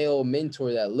male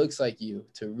mentor that looks like you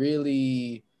to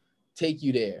really take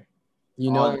you there, you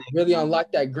All know, day, really bro.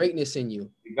 unlock that greatness in you.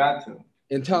 You got to.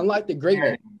 And to unlock the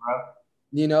greatness, Bro.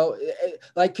 you know,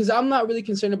 like, because I'm not really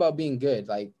concerned about being good.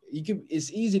 Like,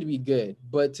 it's easy to be good,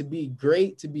 but to be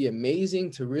great, to be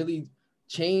amazing, to really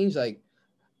change, like,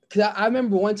 because I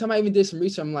remember one time I even did some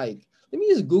research. I'm like, let me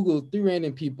just Google 3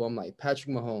 random people. I'm like,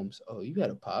 Patrick Mahomes. Oh, you had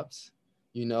a pops.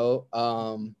 You know,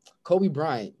 Kobe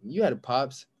Bryant, you had a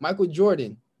pops. Michael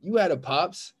Jordan, you had a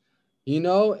pops. You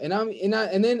know, and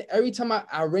then every time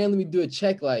I randomly do a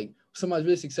check, like somebody's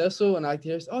really successful, and I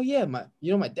hear, oh yeah,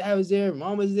 my dad was there,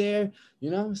 mom was there.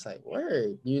 You know, it's like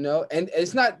word. You know, and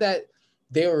it's not that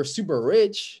they were super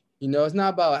rich. You know, it's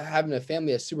not about having a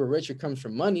family that's super rich or comes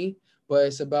from money, but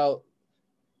it's about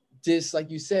just like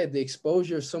you said, the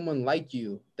exposure of someone like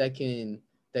you that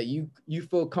you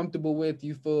feel comfortable with,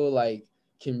 you feel like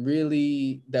can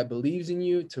really, that believes in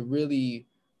you to really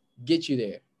get you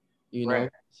there, you know. Right.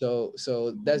 So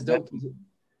that's dope,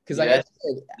 because like I Yeah.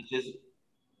 said, It's just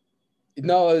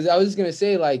no, I was just gonna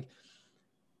say, like,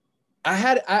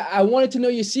 I wanted to know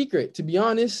your secret, to be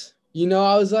honest. You know,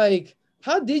 I was like,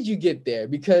 how did you get there?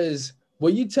 Because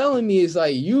what you telling me is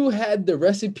like you had the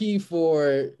recipe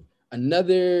for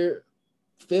another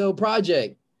failed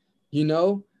project, you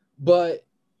know, but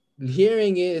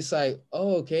hearing it, it's like,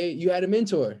 oh, okay, you had a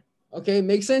mentor. Okay,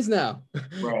 makes sense now.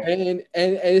 right. And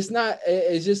it's not,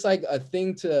 it's just like a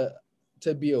thing to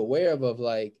be aware of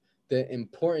like the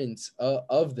importance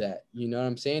of that. You know what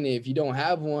I'm saying? If you don't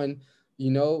have one,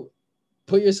 you know,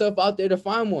 put yourself out there to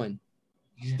find one.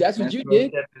 That's what you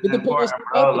did. Mentorship You is have to put important, yourself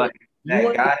out bro. there. Like You that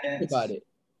wanted to think about guidance. it.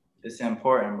 It's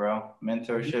important, bro. Mhm.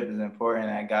 Mentorship is important.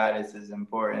 That guidance is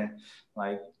important.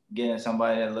 Like getting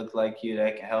somebody that looks like you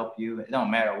that can help you. It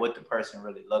don't matter what the person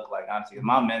really look like. Honestly,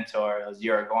 my mentor was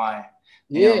Uruguayan.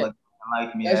 He don't Yeah, look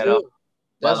like me that's at all. real.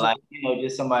 But That's like, real.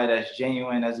 just somebody that's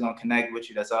genuine, that's gonna connect with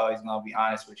you, that's always gonna be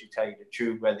honest with you, tell you the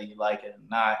truth, whether you like it or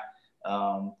not.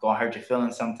 Gonna hurt your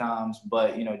feelings sometimes,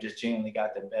 but just genuinely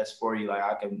got the best for you. Like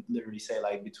I can literally say,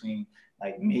 like between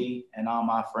like me and all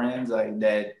my friends, like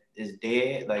that is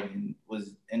dead, like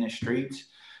was in the streets,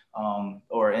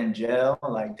 or in jail.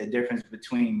 Like the difference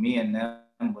between me and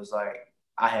them was like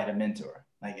I had a mentor,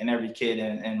 like in every kid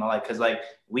in my life, because like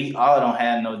we all don't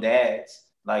have no dads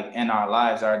like in our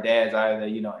lives. Our dads either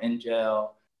in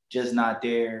jail, just not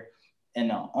there. And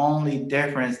the only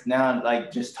difference now,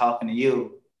 like just talking to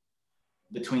you,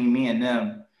 between me and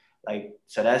them, like,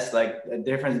 so that's like the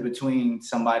difference between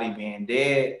somebody being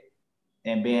dead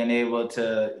and being able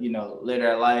to live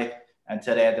their life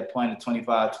until they're at the point of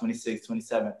 25, 26,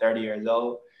 27, 30 years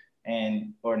old,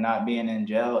 and or not being in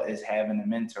jail, is having a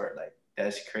mentor. Like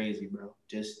that's crazy, bro.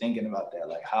 Just thinking about that,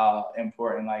 like how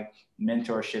important like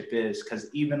mentorship is. Because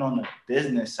even on the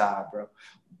business side, bro,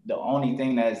 the only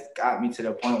thing that's got me to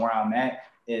the point where I'm at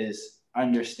is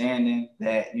understanding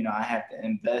that I have to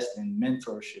invest in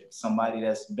mentorship. Somebody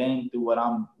that's been through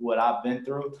what I've been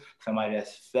through, somebody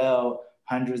that's fell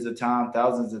hundreds of times,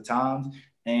 thousands of times,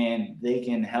 and they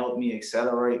can help me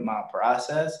accelerate my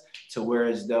process to where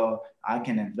as though I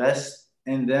can invest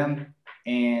in them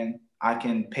and I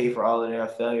can pay for all of their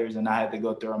failures and I have to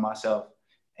go through it myself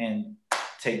and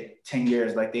take 10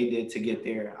 years like they did to get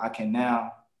there. I can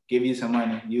now give you some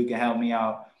money. You can help me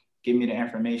out, give me the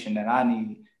information that I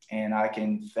need, and I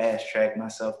can fast track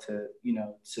myself to,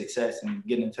 success and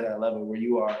get into that level where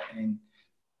you are and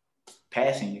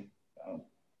passing you.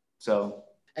 So,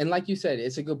 And like you said,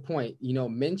 it's a good point. You know,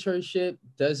 mentorship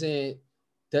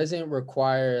doesn't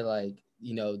require like,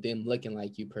 you know, them looking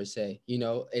like you per se. You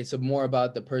know, it's more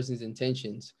about the person's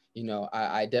intentions. You know,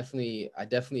 I definitely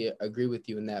agree with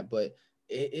you in that, but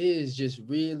it is just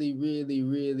really, really,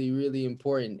 really, really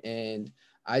important. And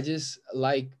I just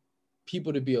like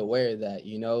people to be aware of that,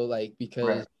 you know, like right,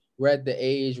 because we're at the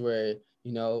age where,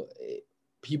 you know,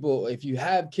 people, if you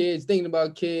have kids, thinking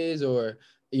about kids, or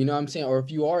you know what I'm saying, or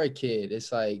if you are a kid,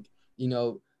 it's like, you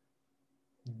know,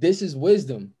 this is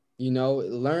wisdom.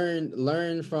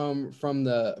 learn from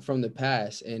the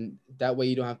past, and that way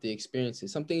you don't have to experience it.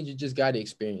 Some things you just got to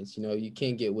experience. You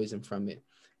can't get wisdom from it,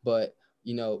 but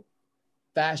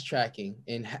fast tracking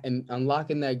and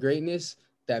unlocking that greatness,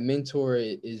 that mentor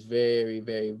is very,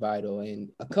 very vital. And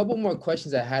a couple more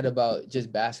questions I had about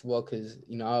just basketball, because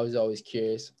I was always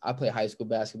curious. I played high school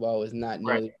basketball, was not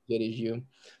nearly as good as you.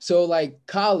 So like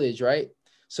college, right?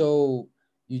 So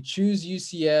you choose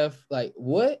UCF. Like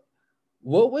what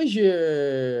was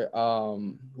your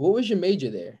major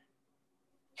there?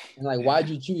 And like why'd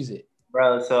you choose it?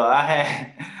 Bro, so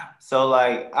I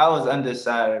was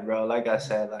undecided, bro. Like I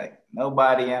said, like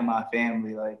nobody in my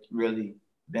family like really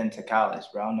been to college,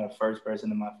 bro. I'm the first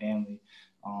person in my family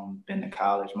been to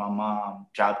college. My mom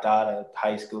dropped out of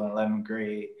high school in 11th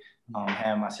grade.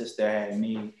 Had my sister, had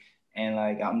me, and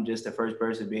like I'm just the first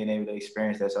person being able to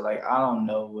experience that. So like I don't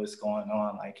know what's going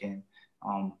on, like in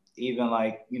even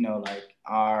like like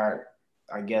our,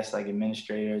 I guess, like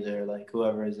administrators or like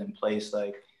whoever is in place,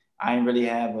 like I didn't really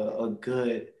have a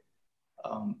good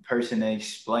person to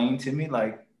explain to me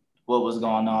like what was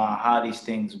going on, how these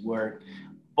things work.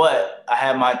 But I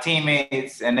had my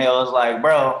teammates and they was like,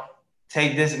 bro,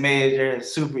 take this major,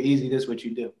 it's super easy, this is what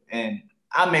you do. And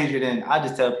I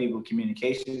just tell people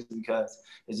communications because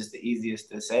it's just the easiest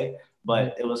to say,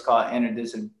 but it was called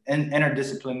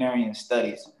interdisciplinary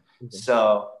studies. Okay.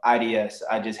 So IDS,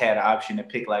 I just had an option to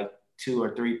pick like 2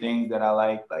 or 3 things that I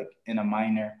like in a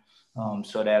minor,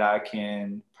 so that I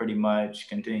can pretty much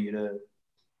continue to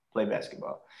play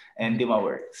basketball and do my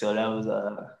work. So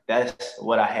that's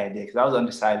what I had there, because I was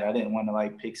undecided. I didn't want to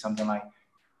like pick something like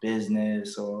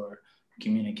business or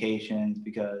communications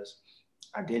because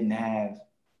I didn't have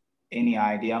any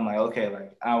idea. I'm like, okay,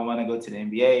 like I want to go to the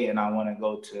NBA and I want to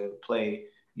go to play,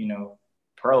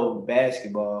 pro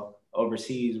basketball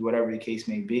overseas, whatever the case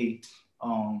may be.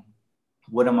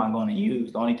 What am I going to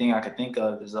use? The only thing I could think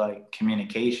of is like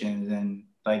communications, and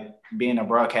like being a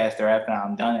broadcaster after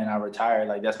I'm done and I retire.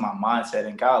 Like that's my mindset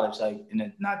in college, like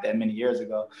not that many years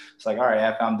ago. It's like, all right,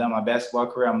 after I'm done my basketball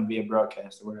career, I'm gonna be a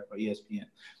broadcaster, whatever, ESPN.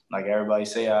 Like everybody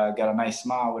say, I got a nice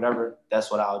smile, whatever. That's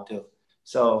what I'll do.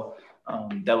 So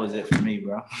that was it for me,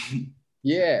 bro.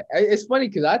 Yeah, it's funny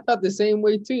because I thought the same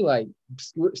way too. Like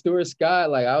Stuart Scott,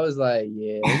 like I was like,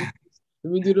 yeah,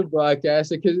 let me do the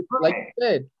broadcaster, because, like you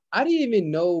said, I didn't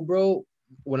even know, bro,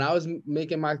 when I was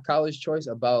making my college choice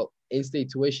about in-state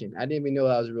tuition. I didn't even know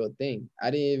that was a real thing.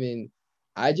 Only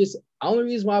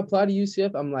reason why I applied to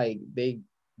UCF, I'm like,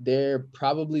 they're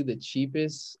probably the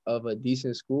cheapest of a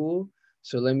decent school,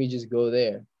 so let me just go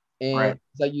there. And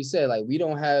like you said, like we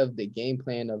don't have the game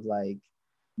plan of like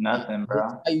Nothing,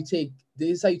 bro. This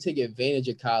is how you take advantage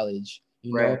of college.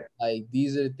 Like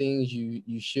these are the things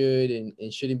you should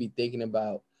and shouldn't be thinking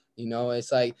about.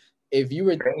 It's like if you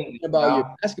were thinking about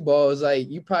your basketball, it's like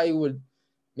you probably would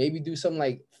maybe do something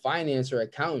like finance or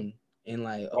accounting, and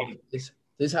like, okay, this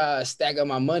is how I stack up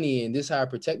my money and this is how I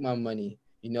protect my money.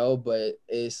 But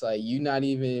it's like we not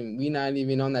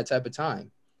even on that type of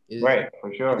time. Right,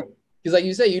 for sure. Because like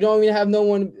you say, you don't even have no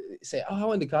one say, "Oh, I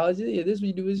went to college." Yeah, this is what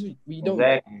you do. This is what you don't.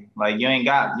 Exactly. Like you ain't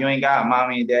got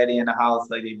mommy and daddy in the house.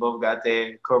 Like they both got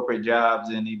their corporate jobs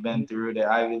and they've been through the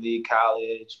Ivy League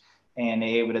college, and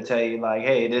they able to tell you like,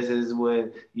 hey, this is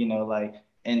what like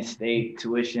in-state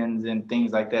tuitions and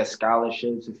things like that,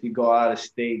 scholarships. If you go out of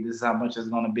state, this is how much it's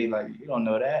gonna be. Like you don't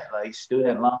know that. Like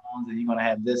student loans, and you're gonna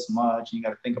have this much. And you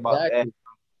got to think about that.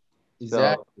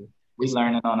 So we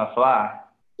learning on the fly.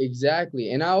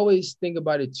 Exactly. And I always think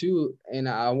about it too. And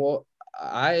I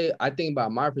think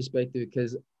about my perspective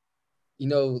because,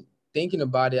 thinking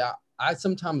about it, I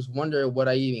sometimes wonder would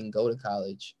I even go to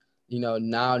college,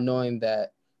 now knowing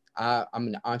that I'm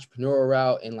an entrepreneurial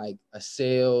route and like a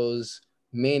sales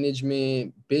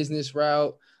management business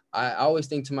route. I always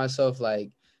think to myself,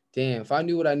 like, damn, if I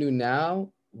knew what I knew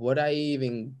now, would I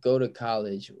even go to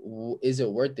college? Is it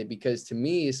worth it? Because to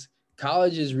me,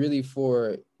 college is really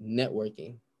for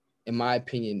networking. In my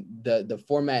opinion, the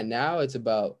format now, it's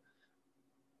about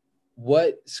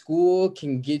what school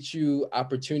can get you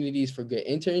opportunities for good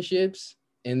internships,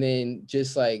 and then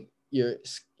just like your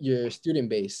student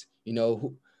base,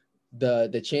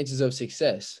 the chances of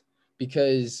success,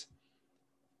 because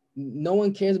no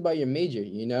one cares about your major.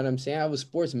 You know what I'm saying? I was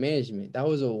sports management. That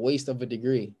was a waste of a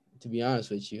degree, to be honest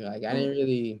with you. Like I didn't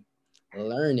really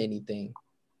learn anything,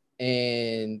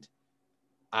 and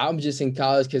I'm just in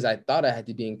college because I thought I had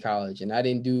to be in college, and I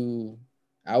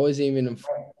wasn't even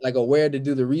like aware to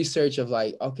do the research of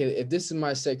like, okay, if this is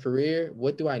my set career,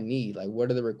 what do I need? Like, what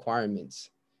are the requirements,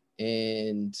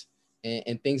 and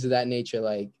things of that nature.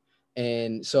 Like,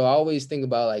 And so I always think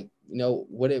about like, you know,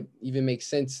 would it even make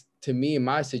sense to me in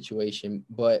my situation?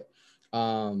 But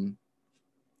to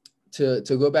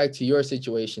go back to your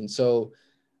situation, so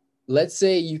let's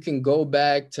say you can go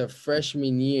back to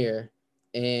freshman year,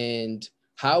 and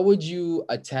how would you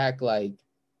attack like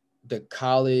the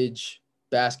college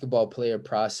basketball player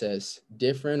process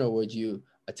different, or would you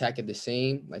attack it the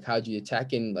same? Like how'd you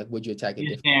attack it, and like would you attack it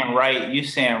different? You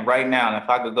saying right now, and if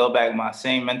I could go back my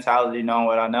same mentality, knowing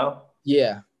what I know,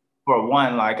 Yeah. for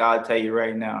one, like I'll tell you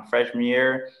right now, freshman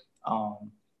year,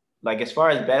 um, like as far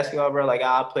as basketball, bro, like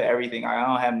I'll put everything. I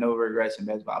don't have no regrets in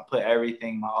basketball. I put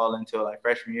everything, my all into it. Like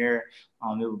freshman year,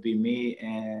 it would be me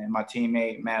and my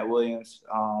teammate Matt Williams.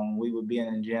 We would be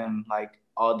in the gym like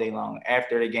all day long.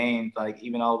 After the game, like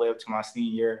even all the way up to my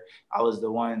senior year, I was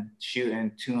the one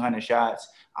shooting 200 shots.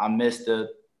 I missed a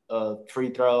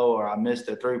free throw or I missed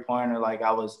a 3-pointer. Like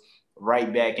I was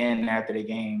right back in after the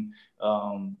game.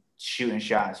 Shooting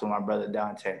shots with my brother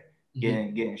Dante,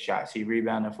 getting shots. He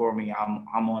rebounding for me.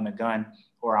 I'm on the gun,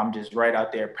 or I'm just right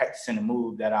out there practicing the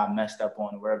move that I messed up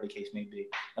on, wherever the case may be.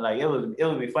 And like it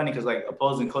would be funny because like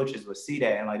opposing coaches would see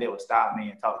that and like they would stop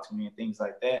me and talk to me and things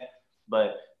like that.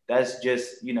 But that's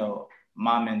just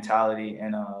my mentality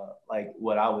and like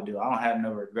what I would do. I don't have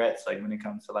no regrets like when it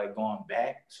comes to like going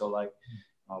back. So like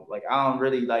I don't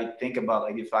really like think about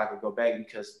like if I could go back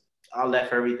because I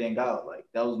left everything out. Like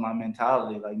that was my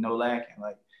mentality, like no lacking,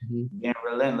 like being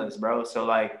relentless, bro. So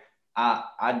like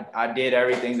I did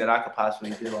everything that I could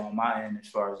possibly do on my end as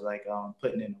far as like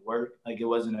putting in the work. Like it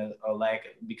wasn't a lack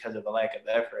because of a lack of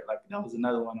effort. Like that was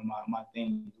another one of my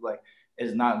things. Like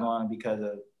it's not going because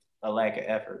of a lack of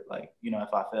effort. Like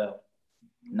if I fail,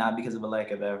 not because of a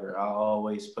lack of effort. I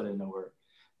always put in the work.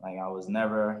 Like I was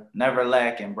never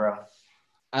lacking, bro.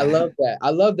 I love that. I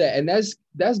love that. And that's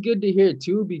good to hear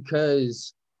too,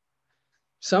 because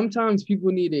sometimes people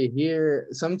need to hear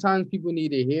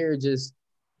just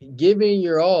giving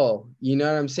your all. You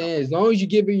know what I'm saying? As long as you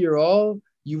give it your all,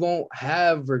 you won't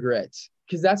have regrets.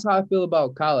 Because that's how I feel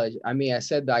about college. I mean, I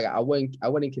said that I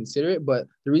wouldn't consider it, but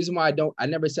the reason why I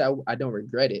never said I don't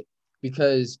regret it,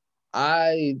 because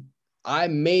I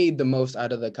made the most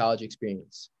out of the college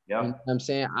experience. Yep. You know what I'm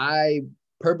saying? I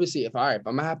purposely, if I'm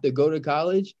gonna have to go to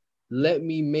college, let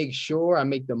me make sure I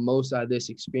make the most out of this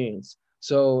experience.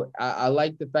 So I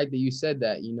like the fact that you said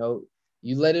that, you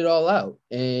let it all out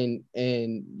and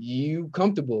you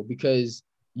comfortable because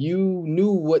you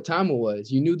knew what time it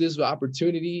was. You knew this was an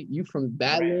opportunity. You from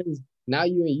Badlands, now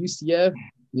you in UCF,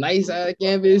 nice out of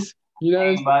campus. You know, I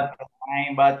ain't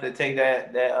about to take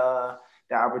that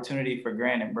opportunity for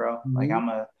granted, bro. Mm-hmm. Like I'm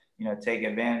a take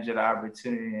advantage of the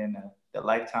opportunity and the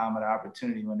lifetime of the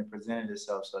opportunity when it presented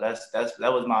itself. So that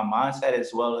was my mindset,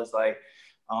 as well as like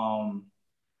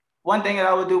one thing that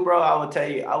I would do, bro. I would tell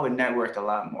you I would network a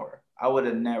lot more. I would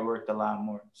have networked a lot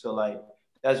more. So like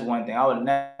that's one thing. I would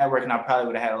network and I probably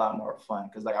would have had a lot more fun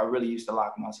because like I really used to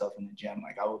lock myself in the gym.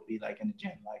 Like I would be like in the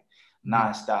gym like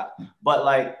nonstop. But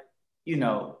like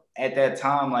at that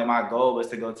time, like my goal was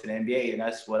to go to the NBA, and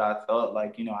that's what I thought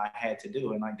like I had to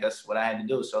do, and like that's what I had to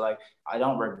do. So like I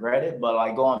don't regret it, but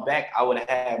like going back, I would have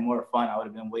had more fun. I would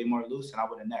have been way more loose, and I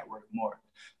would have networked more.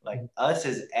 Like us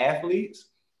as athletes,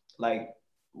 like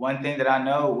one thing that I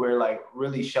know, we're like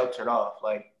really sheltered off.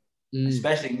 Like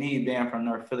especially me being from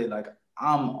North Philly, like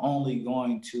I'm only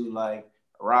going to like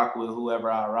rock with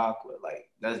whoever I rock with. Like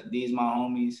these my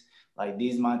homies. Like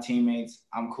these my teammates.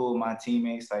 I'm cool with my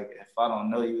teammates. Like if I don't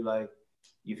know you, like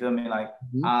you feel me? Like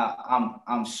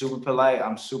I'm super polite.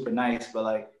 I'm super nice, but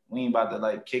like we ain't about to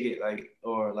like kick it like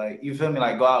or like you feel me?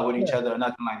 Like go out with each other or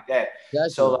nothing like that. Gotcha.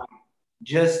 So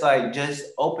just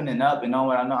opening up and knowing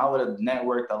what I know, I would have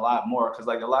networked a lot more because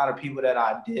like a lot of people that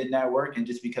I did network, and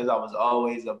just because I was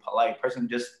always a polite person,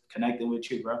 just connecting with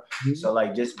you, bro. So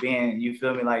like just being, you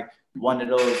feel me, like one of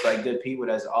those like good people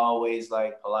that's always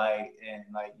like polite and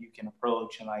like you can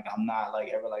approach, and like I'm not like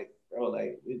ever like bro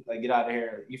like get out of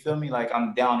here, you feel me, like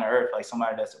I'm down to earth, like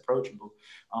somebody that's approachable.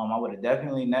 I would have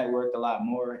definitely networked a lot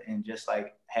more and just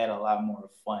like had a lot more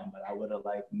fun, but I would have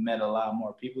like met a lot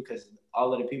more people because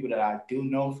all of the people that I do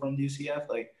know from UCF,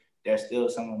 like they're still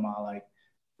some of my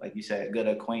like you said, good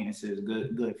acquaintances,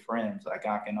 good friends. Like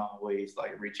I can always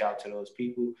like reach out to those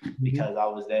people because I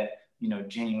was that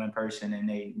genuine person, and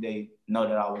they know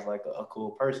that I was like a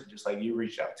cool person, just like you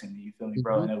reached out to me. You feel me,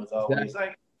 bro? And it was always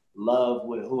like love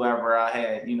with whoever I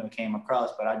had came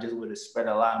across, but I just would have spread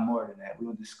a lot more than that. We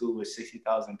went to school with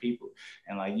 60,000 people,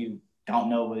 and like you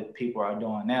don't know what people are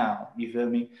doing now. You feel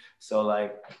me? So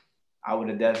like I would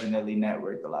have definitely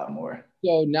networked a lot more.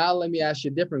 So now let me ask you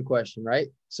a different question, right?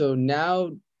 So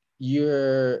now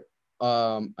you're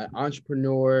an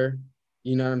entrepreneur,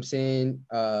 you know what I'm saying?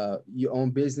 You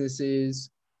own businesses,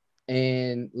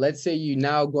 and let's say you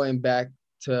now going back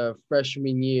to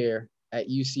freshman year at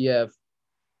UCF,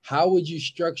 how would you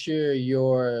structure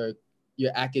your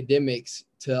academics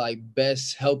to like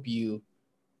best help you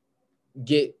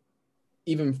get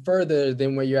even further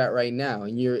than where you're at right now,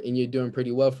 and you're doing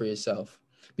pretty well for yourself?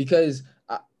 Because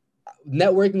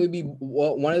networking would be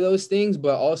one of those things,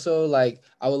 but also like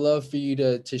I would love for you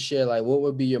to share like what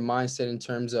would be your mindset in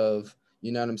terms of,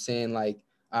 you know what I'm saying, like,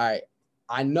 all right,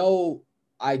 I know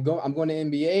I'm going to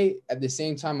MBA. At the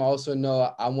same time, I also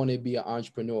know I want to be an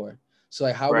entrepreneur. So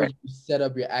like, how would Right. you set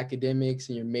up your academics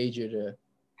and your major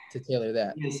to tailor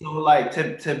that? Yeah, so like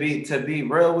to be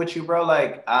real with you, bro,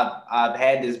 like I've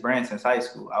had this brand since high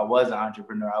school. I was an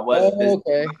entrepreneur. I was a Oh, business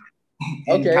okay.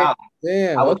 in Okay. college.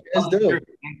 Damn. I was Okay. That's going through dope.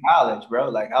 in college, bro.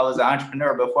 Like I was an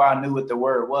entrepreneur before I knew what the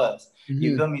word was.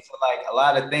 You Mm-hmm. feel me? So like a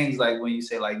lot of things, like when you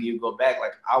say like you go back,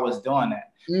 like I was doing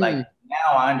that. Like Mm-hmm.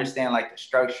 now I understand like the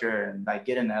structure and like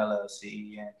getting the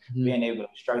LLC and being able to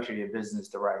structure your business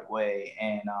the right way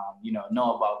and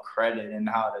know about credit and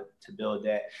how to build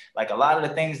that. Like a lot of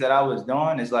the things that I was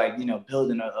doing is like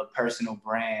building a personal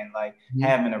brand, like Mm-hmm.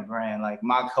 having a brand. Like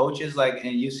my coaches, like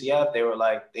in UCF, they were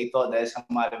like they thought that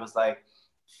somebody was like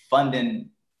funding,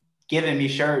 giving me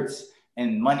shirts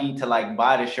and money to like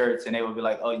buy the shirts, and they would be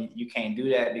like, "Oh, you can't do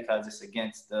that because it's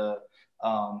against the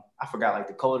I forgot like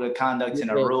the code of conduct and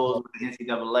the Yeah. rules with the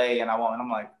NCAA." And I'm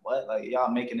like, "What? Like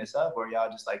y'all making this up or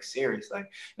y'all just like serious?" Like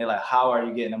they're like, "How are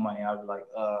you getting the money?" I was like,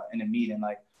 in a meeting,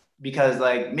 like because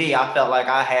like me, I felt like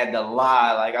I had to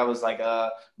lie. Like I was like,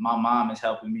 my mom is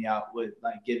helping me out with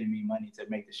like giving me money to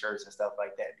make the shirts and stuff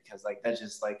like that because like that's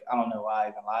just like I don't know why I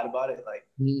even lied about it. Like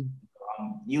Mm-hmm.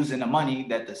 I'm using the money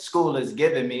that the school is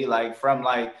giving me, like from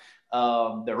like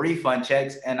the refund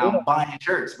checks, and Yeah. I'm buying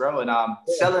shirts, bro, and I'm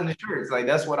Yeah. selling the shirts. Like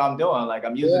that's what I'm doing. Like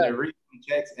I'm using Yeah. the refund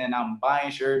checks, and I'm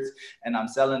buying shirts, and I'm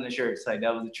selling the shirts. Like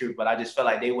that was the truth, but I just felt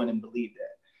like they wouldn't believe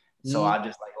that. So Mm-hmm. I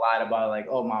just like lied about it, like,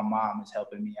 oh, my mom is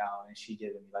helping me out and she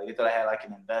giving me like they thought I had like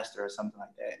an investor or something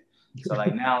like that. So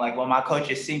like now, like when my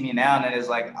coaches see me now, and it's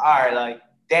like, all right, like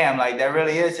damn, like that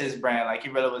really is his brand. Like he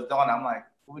really was doing it. I'm like,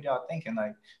 what y'all thinking?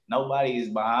 Like nobody is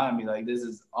behind me. Like this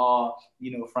is all,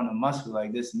 from the muscle.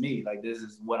 Like this is me. Like this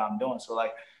is what I'm doing. So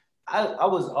like I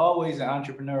was always an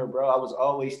entrepreneur, bro. I was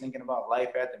always thinking about life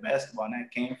after basketball, and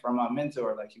that came from my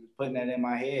mentor. Like he was putting that in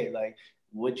my head. Like,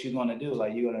 what you gonna do?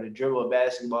 Like you're gonna dribble a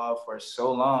basketball for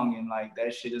so long, and like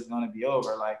that shit is gonna be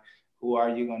over. Like, who are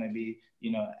you gonna be?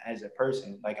 As a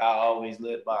person. Like I always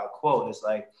live by a quote. It's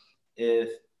like if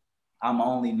I'm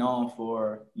only known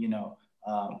for,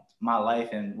 my life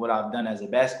and what I've done as a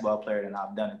basketball player, and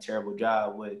I've done a terrible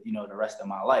job with, the rest of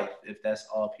my life. If that's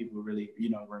all people really,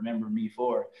 remember me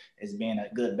for is being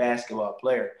a good basketball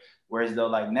player. Whereas though,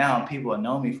 like now people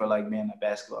know me for like being a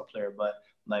basketball player, but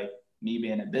like me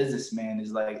being a businessman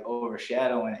is like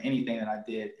overshadowing anything that I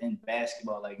did in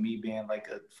basketball. Like me being like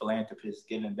a philanthropist,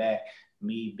 giving back,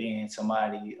 me being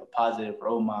somebody, a positive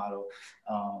role model.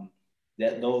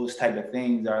 That those type of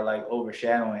things are like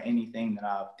overshadowing anything that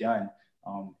I've done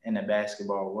in the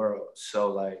basketball world.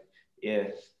 So like, yeah.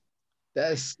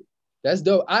 That's that's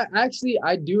dope.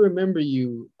 I do remember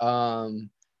you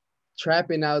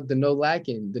trapping out the no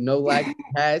lacking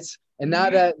hats. And now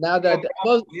that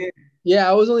Yeah, yeah,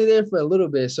 I was only there for a little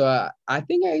bit, so I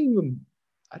think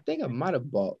I might have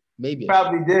bought you maybe a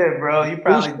probably did, bro. You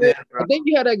probably shirt. did, bro. I think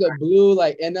you had like a blue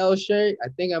like NL shirt. I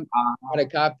think I Uh-huh. might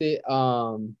have copped it.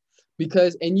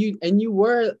 Because you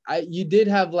were you did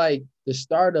have like the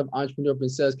start of entrepreneur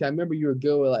and sales. Cause I remember you were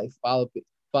good with like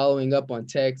following up on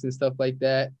texts and stuff like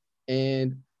that.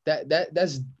 And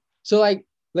that's so like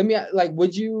let me like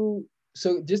would you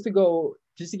so just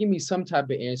to give me some type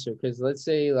of answer, because let's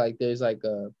say like there's like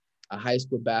a high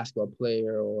school basketball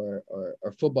player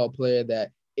or football player that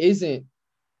isn't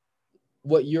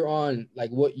what you're on,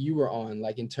 like what you were on,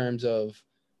 like in terms of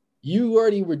you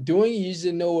already were doing it, you just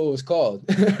didn't know what it was called.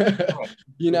 You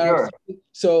For know what I'm sure. saying?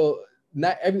 So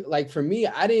not every like for me,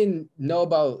 I didn't know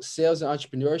about sales and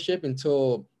entrepreneurship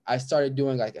until I started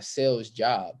doing like a sales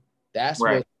job. That's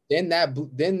Right. what then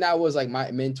that was like my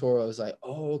mentor. I was like,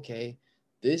 oh, okay,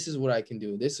 this is what I can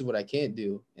do, this is what I can't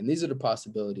do, and these are the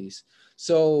possibilities.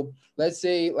 So let's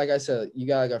say, like I said, you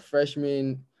got like a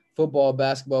freshman football,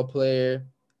 basketball player,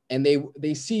 and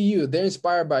they see you, they're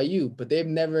inspired by you, but they've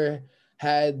never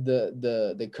had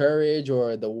the courage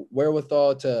or the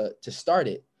wherewithal to start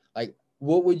it. Like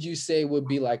what would you say would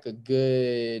be like a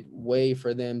good way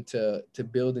for them to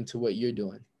build into what you're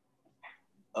doing?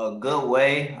 A good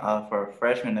way for a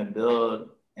freshman to build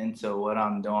into what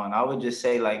I'm doing, I would just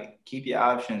say like keep your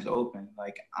options open.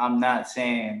 Like I'm not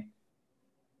saying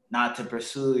not to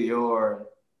pursue your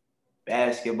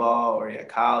basketball or your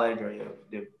college or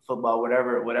your football,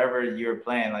 whatever you're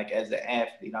playing, like as an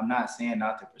athlete. I'm not saying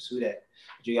not to pursue that,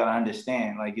 but you gotta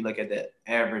understand, like you look at the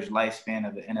average lifespan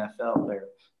of an NFL player,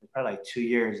 it's probably like 2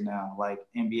 years now. Like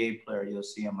NBA player, you'll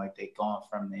see them like they gone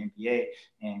from the NBA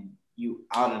and you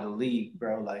out of the league,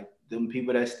 bro. Like them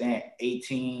people that stand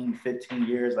 18, 15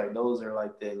 years, like those are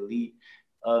like the elite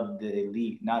of the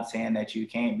elite. Not saying that you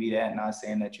can't be that, not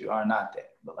saying that you are not that,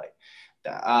 but like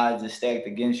the odds are stacked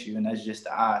against you, and that's just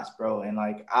the odds, bro. And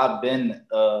like I've been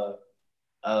a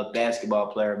basketball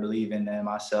player, believing in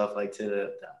myself, like to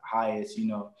the highest,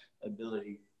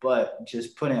 ability. But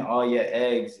just putting all your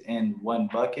eggs in one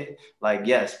bucket, like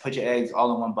yes, put your eggs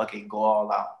all in one bucket, go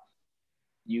all out.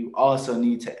 You also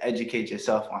need to educate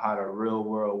yourself on how the real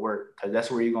world works, because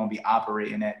that's where you're going to be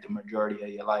operating at the majority of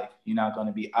your life. You're not going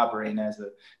to be operating as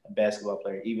a basketball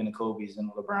player. Even the Kobe's and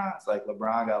the LeBrons. Like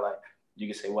LeBron got like, you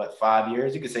could say what, 5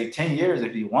 years? You could say 10 years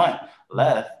if you want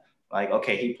left. Like,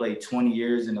 okay, he played 20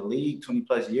 years in the league, 20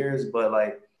 plus years, but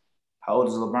like, how old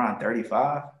is LeBron?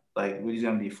 35? Like, what, he's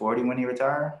going to be 40 when he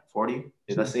retire? 40?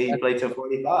 Let's say he played till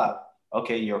 45.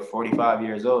 Okay, you're 45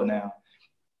 years old now.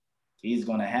 He's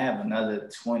going to have another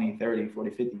 20, 30, 40,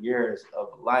 50 years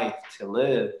of life to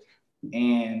live.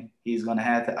 And he's going to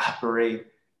have to operate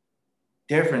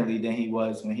differently than he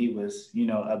was when he was,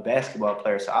 a basketball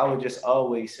player. So I would just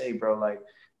always say, bro, like,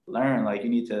 learn, like, you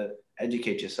need to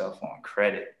educate yourself on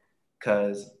credit.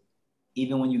 Because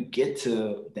even when you get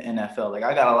to the NFL, like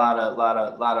I got a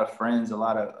lot of friends, a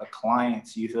lot of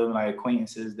clients, you feel me, like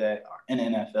acquaintances that are in the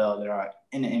NFL, that are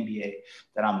in the NBA,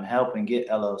 that I'm helping get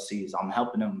LLCs. I'm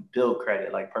helping them build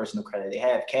credit, like personal credit. They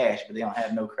have cash, but they don't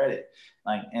have no credit.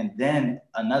 Like, and then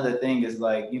another thing is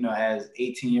like, as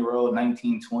 18-year-old,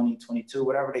 19, 20, 22,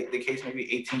 whatever the case may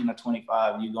be, 18 or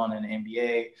 25, you going in the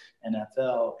NBA,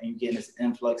 NFL, and you getting this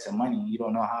influx of money, and you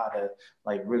don't know how to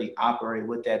like really operate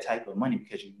with that type of money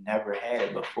because you never had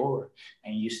it before.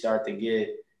 And you start to get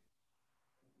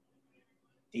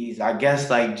these, I guess,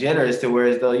 like jitters to where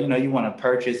as though, you want to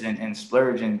purchase and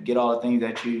splurge and get all the things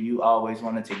that you always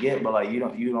wanted to get, but like you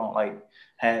don't like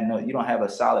you don't have a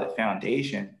solid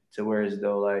foundation to where as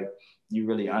though like you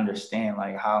really understand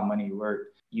like how money works.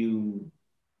 You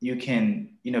can,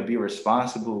 be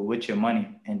responsible with your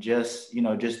money and just,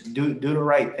 just do the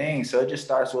right thing. So it just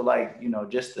starts with like,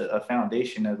 just a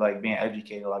foundation of like being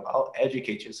educated. Like, I'll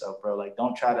educate yourself, bro. Like,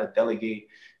 don't try to delegate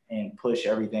and push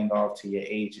everything off to your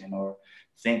agent, or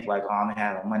think like, oh, I'm gonna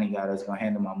have a money guy that's gonna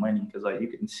handle my money. Because like you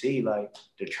can see like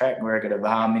the track record of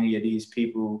how many of these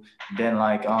people been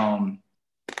like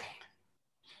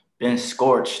been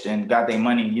scorched and got their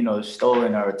money,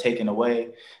 stolen or taken away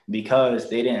because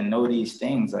they didn't know these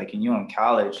things. Like, and you in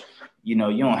college, you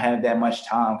don't have that much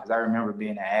time. Because I remember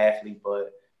being an athlete,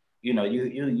 but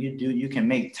you can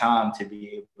make time to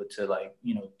be able to like,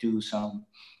 do some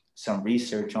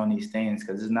research on these things,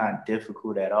 because it's not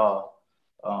difficult at all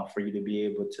for you to be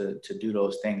able to do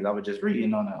those things. I was just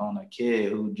reading on a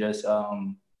kid who just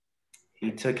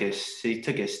he took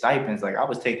his stipends. Like I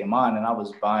was taking mine and I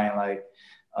was buying like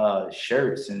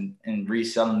shirts and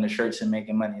reselling the shirts and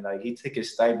making money. Like he took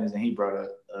his stipends and he brought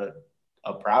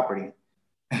a property.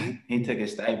 He took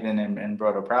his stipend and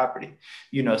brought a property,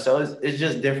 so it's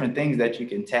just different things that you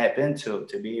can tap into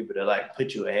to be able to like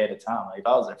put you ahead of time. Like if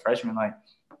I was a freshman,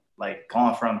 like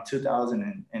going from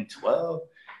 2012,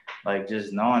 like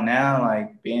just knowing now,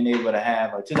 like being able to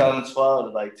have like 2012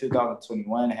 to like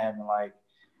 2021, having like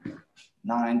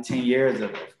 9-10 years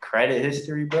of credit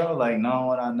history, bro. Like knowing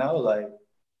what I know, like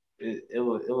it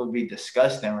would be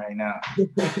disgusting right now.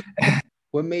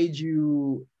 What made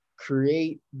you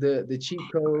create the cheat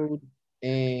code,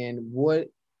 and what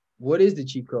is the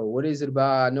cheat code? What is it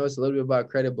about? I know it's a little bit about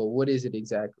credit, but what is it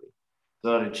exactly?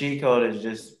 So the cheat code is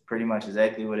just pretty much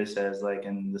exactly what it says, like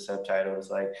in the subtitle. It's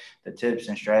like the tips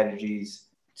and strategies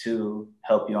to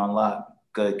help you unlock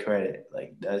good credit.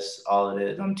 Like that's all it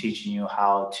is. I'm teaching you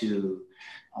how to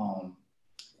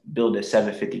build a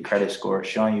 750 credit score,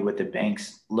 showing you what the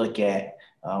banks look at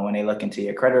when they look into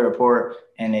your credit report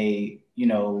and they,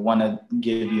 want to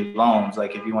give you loans.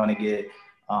 Like if you want to get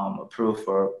approved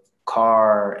for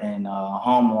car and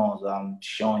home loans, I'm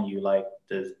showing you like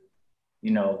the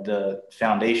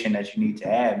foundation that you need to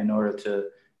have in order to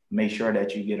make sure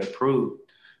that you get approved.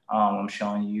 I'm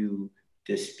showing you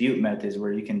dispute methods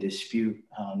where you can dispute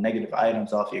negative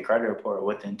items off your credit report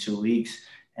within 2 weeks.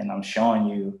 And I'm showing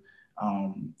you,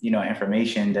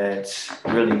 information that's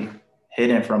really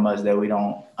hidden from us that we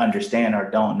don't understand or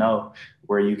don't know,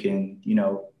 where you can,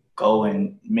 go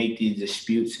and make these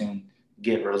disputes and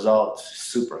get results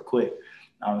super quick.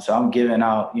 So I'm giving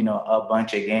out, a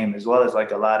bunch of game as well as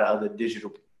like a lot of other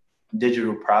digital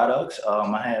products.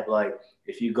 I have like,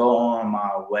 if you go on my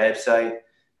website,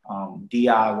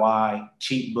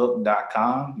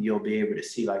 DIYcheapbook.com, you'll be able to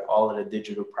see like all of the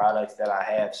digital products that I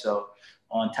have. So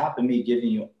on top of me giving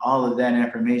you all of that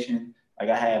information, like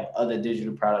I have other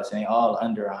digital products and they all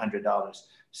under $100.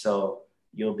 So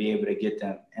you'll be able to get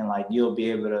them and like you'll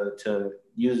be able to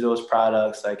use those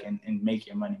products like and make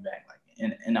your money back like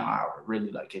in an hour.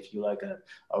 Really, like if you like a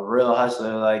real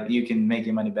hustler, like you can make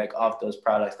your money back off those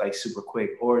products like super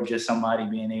quick, or just somebody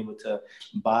being able to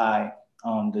buy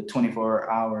the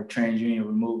 24-hour TransUnion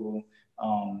removal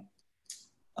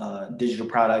digital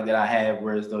product that I have,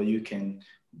 whereas though you can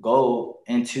go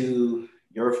into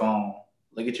your phone,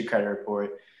 look at your credit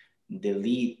report,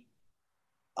 delete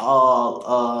all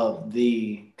of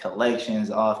the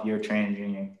collections off your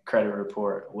TransUnion credit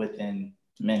report within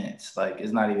minutes. Like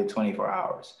it's not even 24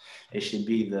 hours. It should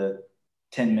be the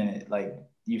 10-minute, like,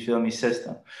 you feel me,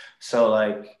 system. So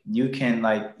like you can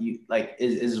like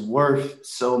is worth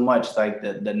so much, like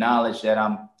the knowledge that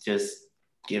I'm just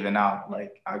giving out.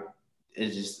 Like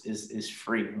it's just is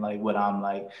free. Like what I'm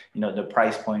like, the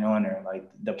price point on there, like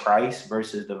the price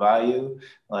versus the value,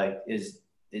 like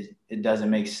it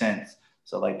doesn't make sense.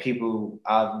 So like people,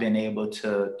 I've been able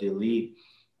to delete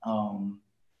over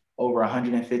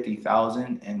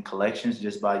 150,000 in collections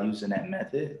just by using that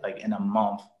method, like in a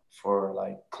month for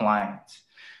like clients.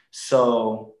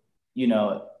 So,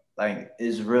 like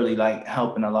it's really like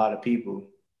helping a lot of people.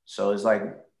 So it's like,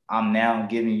 I'm now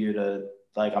giving you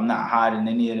I'm not hiding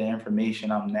any of the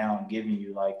information. I'm now giving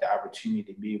you like the opportunity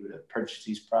to be able to purchase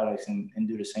these products and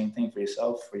do the same thing for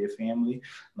yourself, for your family.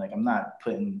 Like I'm not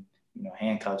putting,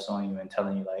 handcuffs on you and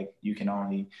telling you like, you can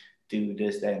only do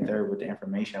this, that, and third with the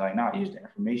information. Like, no, use the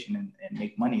information and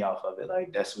make money off of it.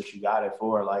 Like that's what you got it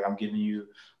for. Like I'm giving you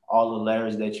all the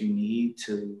letters that you need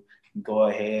to go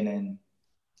ahead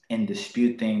and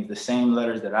dispute things, the same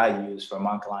letters that I use for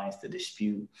my clients to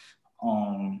dispute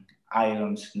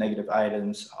items, negative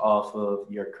items off of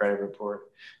your credit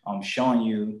report. Showing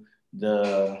you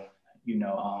the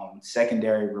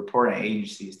secondary reporting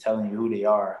agencies, telling you who they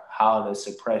are, how to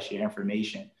suppress your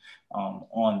information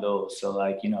on those. So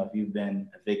like, if you've been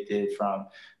evicted from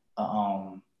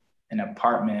an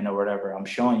apartment or whatever, I'm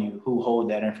showing you who hold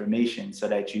that information so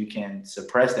that you can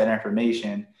suppress that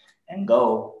information and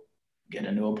go get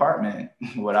a new apartment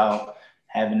without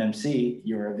having them see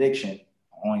your eviction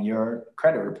on your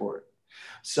credit report.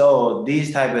 So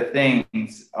these type of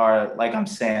things are, like I'm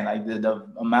saying, like the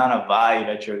amount of value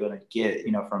that you're going to get,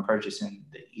 from purchasing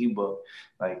the ebook,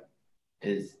 like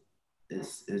is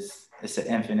it's an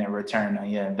infinite return on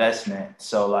your investment.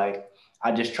 So like,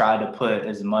 I just try to put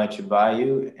as much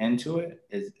value into it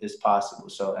as possible.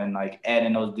 So, and like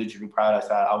adding those digital products,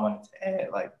 I wanted to add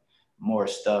like more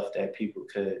stuff that people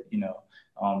could,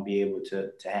 be able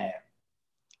to have.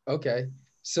 Okay.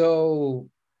 So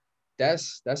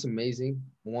that's amazing.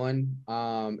 One,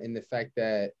 and the fact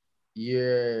that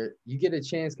you get a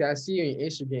chance, cause I see you on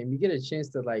Instagram, you get a chance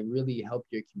to like really help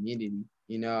your community.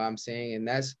 You know what I'm saying? And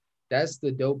that's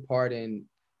the dope part. And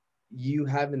you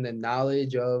having the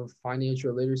knowledge of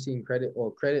financial literacy and credit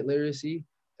literacy,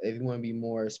 if you want to be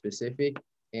more specific,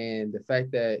 and the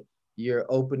fact that you're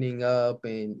opening up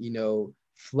and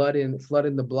flooding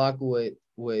the block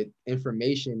with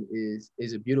information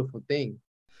is a beautiful thing.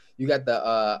 You got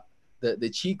the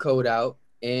cheat code out,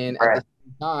 and at the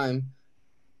same time,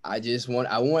 I've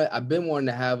been wanting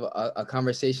to have a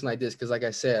conversation like this, because like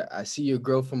I said, I see your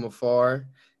growth from afar,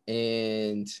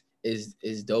 and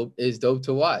is dope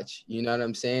to watch. You know what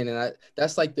I'm saying? And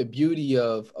that's like the beauty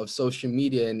of social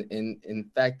media, and in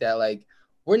fact that like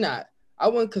I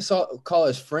wouldn't call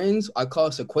us friends, I call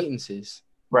us acquaintances.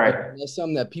 Right. That's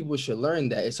something that people should learn,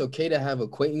 that it's okay to have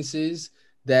acquaintances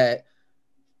that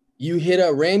you hit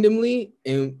up randomly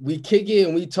and we kick it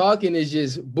and we talk, and it's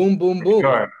just boom, boom, boom.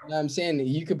 Sure. You know what I'm saying?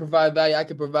 You could provide value, I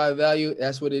could provide value.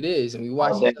 That's what it is. And we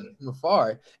watch each other from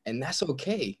afar, and that's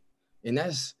okay. And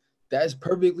that's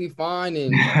perfectly fine.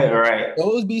 And Right.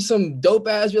 those be some dope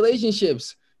ass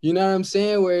relationships. You know what I'm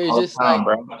saying? Where it's just like,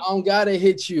 bro. I don't gotta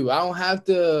hit you. I don't have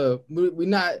to, we're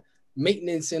not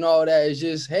maintenance and all that. It's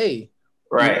just, hey,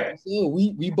 Right. you know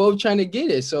we both trying to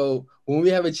get it. So when we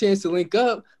have a chance to link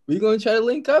up, we're gonna try to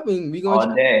link up, and we're gonna All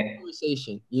try to have a day.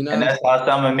 conversation. You know, And that's how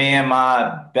some of me and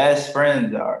my best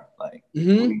friends are. Like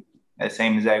that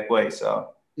same exact way.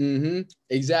 So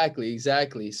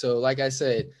exactly. So like I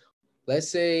said, let's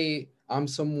say I'm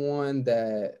someone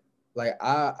that like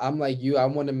I'm like you. I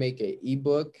want to make an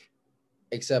ebook,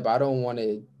 except I don't want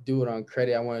to do it on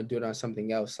credit. I want to do it on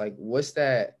something else. Like what's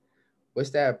that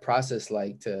process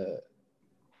like to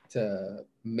to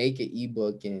make an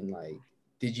ebook, and like,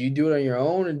 did you do it on your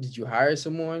own or did you hire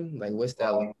someone? Like, what's that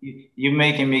like? You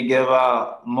making me give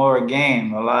out more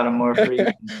game, a lot of more free.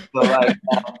 So like,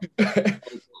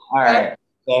 all right.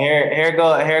 So here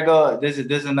go. This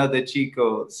is another cheat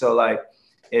code. So like,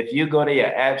 if you go to your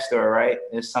app store, right,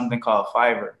 there's something called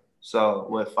Fiverr. So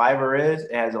what Fiverr is,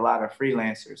 it has a lot of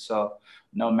freelancers. So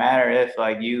no matter if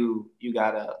like you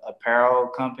got a apparel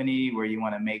company where you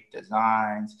want to make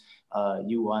designs,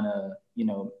 you want to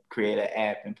create an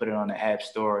app and put it on the app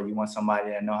store. You want somebody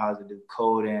that know how to do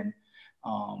coding.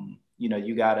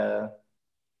 You gotta,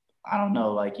 I don't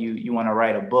know, like you want to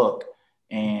write a book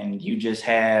and you just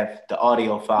have the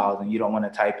audio files and you don't want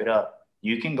to type it up.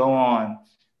 You can go on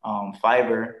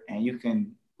Fiverr and you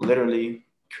can literally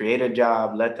create a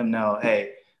job, let them know,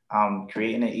 hey, I'm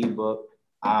creating an ebook.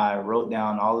 I wrote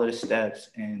down all of the steps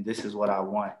and this is what I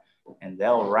want. And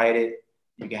they'll write it.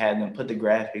 You can have them put the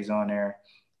graphics on there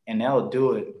and they'll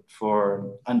do it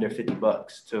for under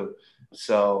 $50 too.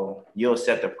 So you'll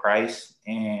set the price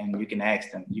and you can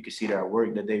ask them. You can see their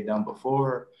work that they've done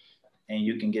before and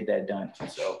you can get that done.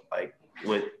 So like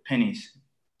with pennies.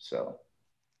 So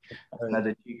that's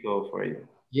another cheat code for you.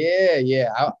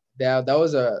 Yeah. That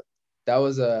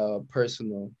was a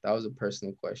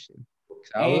personal question.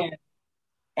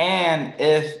 And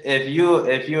if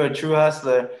you're a true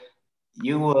hustler,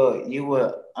 you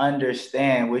will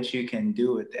understand what you can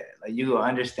do with that. Like you will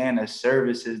understand the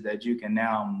services that you can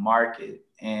now market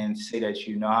and say that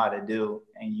you know how to do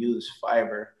and use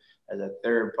Fiverr as a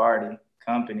third party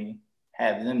company,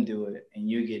 have them do it and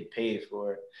you get paid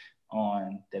for it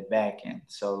on the back end.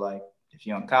 So like if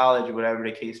you're in college or whatever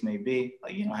the case may be,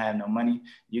 like you don't have no money,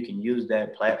 you can use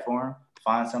that platform,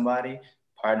 find somebody,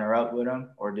 partner up with them,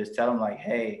 or just tell them like,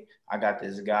 hey, I got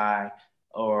this guy,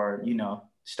 or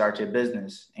start your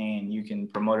business and you can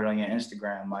promote it on your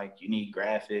Instagram. Like you need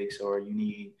graphics or you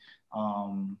need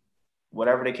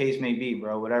whatever the case may be,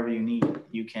 bro, whatever you need,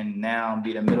 you can now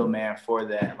be the middleman for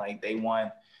that. Like they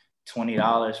want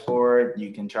 $20 for it,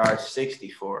 you can charge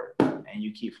 $60 for it and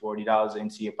you keep $40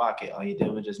 into your pocket. All you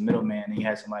did was just middleman and you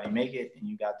had somebody make it and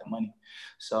you got the money.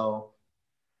 So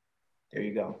there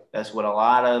you go. That's what a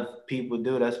lot of people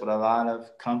do. That's what a lot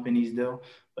of companies do.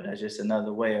 But that's just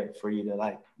another way for you to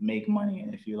like make money.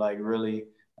 And if you like really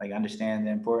like understand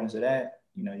the importance of that,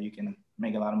 you can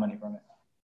make a lot of money from it.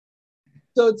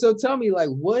 So tell me, like,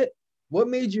 what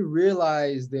made you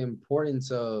realize the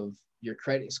importance of your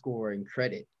credit score and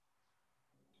credit?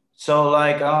 So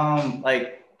like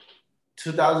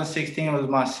 2016 was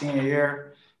my senior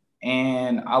year,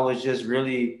 and I was just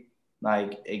really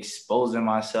like exposing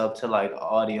myself to like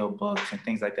audio books and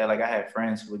things like that. Like I had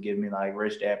friends who would give me like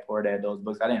Rich Dad Poor Dad, those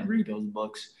books. I didn't read those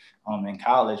books in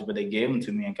college, but they gave them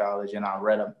to me in college, and I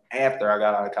read them after I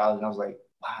got out of college. And I was like,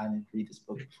 wow, I didn't read this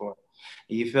book before.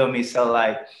 You feel me? So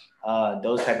like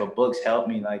those type of books helped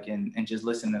me like and just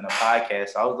listening to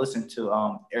podcasts. So I was listening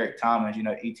to Eric Thomas,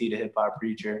 E.T. the hip hop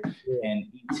preacher, and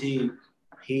E.T.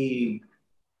 he.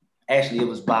 Actually, it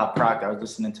was Bob Proctor. I was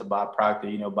listening to Bob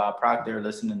Proctor. Bob Proctor,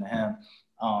 listening to him,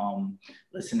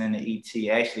 listening to E.T.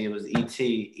 Actually, it was E.T.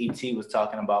 E.T. was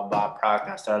talking about Bob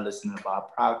Proctor. I started listening to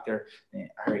Bob Proctor, and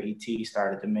I heard E.T.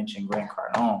 started to mention Grant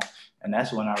Cardone. And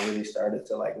that's when I really started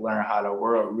to like learn how the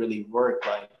world really worked.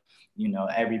 Like,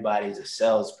 everybody's a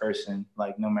salesperson.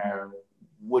 Like, no matter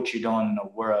what you're doing in the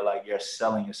world, like you're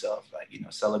selling yourself, like,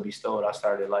 sell or be sold. I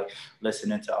started like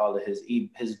listening to all of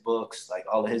his books, like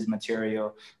all of his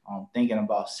material, thinking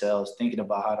about sales, thinking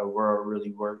about how the world really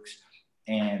works.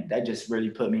 And that just really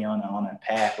put me on a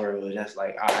path where it was just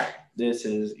like, all right, this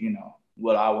is,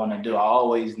 what I want to do. I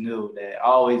always knew that. I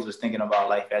always was thinking about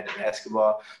life after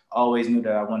basketball. I always knew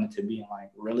that I wanted to be in like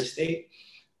real estate.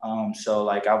 So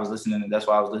like I was listening, that's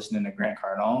why I was listening to Grant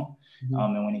Cardone.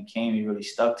 And when he came, he really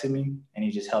stuck to me and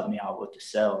he just helped me out with the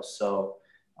sales. So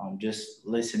just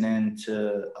listening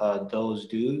to those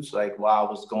dudes, like while I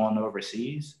was going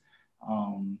overseas,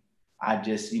 I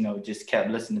just, just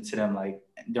kept listening to them like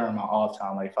during my off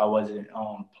time. Like if I wasn't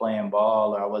playing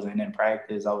ball or I wasn't in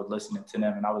practice, I was listening to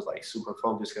them and I was like super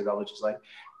focused because I was just like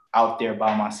out there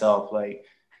by myself, like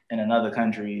in another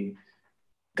country,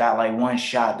 got like one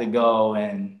shot to go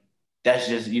and that's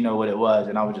just, what it was.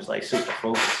 And I was just like super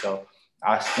focused. So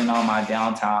I spent all my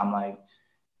downtime like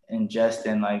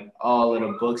ingesting like all of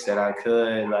the books that I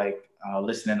could, like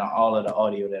listening to all of the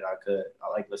audio that I could. I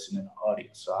like listening to audio.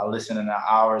 So I listen to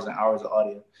hours and hours of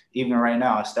audio. Even right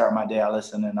now, I start my day, I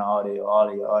listen to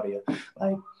audio.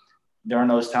 Like during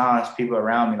those times, people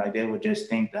around me, like they would just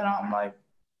think that I'm like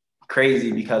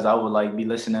crazy because I would like be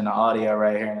listening to audio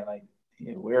right here and like,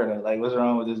 Yeah, weirdo. Like, what's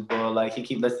wrong with this boy? Like, he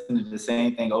keep listening to the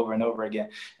same thing over and over again,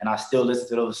 and I still listen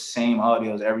to those same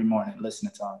audios every morning.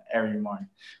 Listening to them every morning.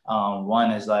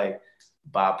 One is like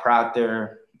Bob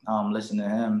Proctor. Listen to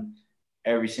him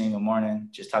every single morning.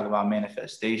 Just talk about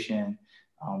manifestation.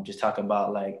 Just talk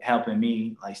about like helping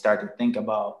me like start to think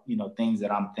about things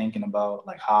that I'm thinking about,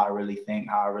 like how I really think,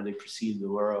 how I really perceive the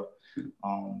world.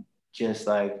 Just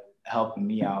like helping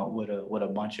me out with a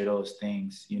bunch of those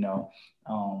things.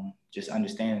 Just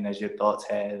understanding that your thoughts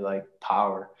had like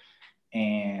power,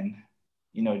 and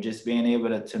just being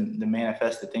able to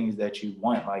manifest the things that you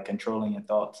want, like controlling your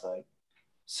thoughts. Like,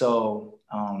 so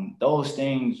those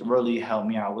things really helped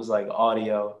me out. It was like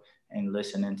audio and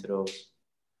listening to those.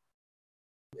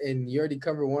 And you already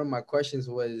covered one of my questions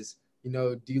was,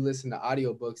 do you listen to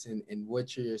audiobooks, and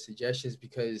what's your suggestions?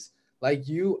 Because like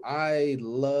you, I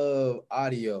love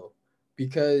audio,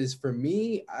 because for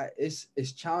me, it's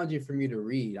challenging for me to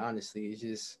read. Honestly,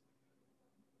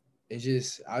 I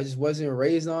just wasn't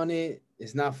raised on it.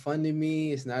 It's not fun to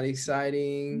me. It's not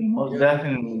exciting. Most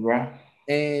definitely, bro.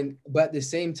 And but at the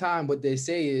same time, what they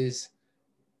say is,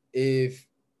 if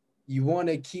you want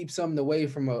to keep something away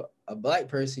from a black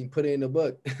person, put it in a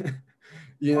book.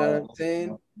 You know what I'm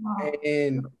saying?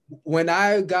 And when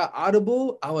I got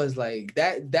Audible, I was like,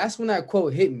 that's when that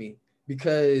quote hit me,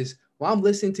 because while I'm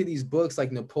listening to these books,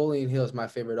 like Napoleon Hill is my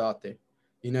favorite author.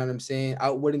 You know what I'm saying?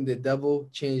 Outwitting the Devil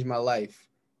changed my life.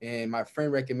 And my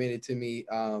friend recommended to me,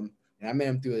 and I met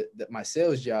him through my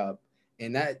sales job,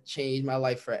 and that changed my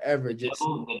life forever. The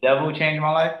devil changed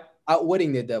my life.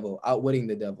 Outwitting the Devil. Outwitting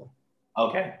the Devil.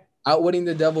 Okay. Outwitting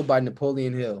the Devil by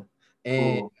Napoleon Hill.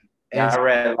 And Cool. Yeah, I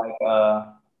read like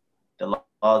the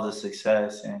Laws of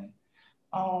Success and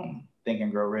Think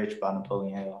and Grow Rich by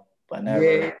Napoleon Hill, but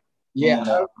never. Yeah. And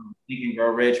Think and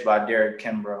Grow Rich by Derek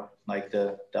Kimbrough, like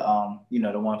the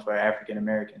one for African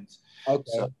Americans. Okay.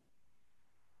 So,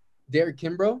 Derek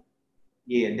Kimbrough?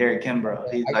 Yeah, Derek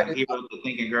Kimbrough. He's like he wrote the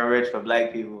Think and Grow Rich for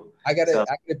Black people. I gotta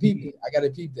peep it. I gotta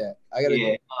peep that.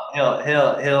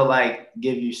 He'll like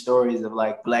give you stories of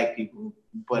like Black people,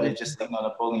 but it's just like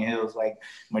Napoleon Hill's like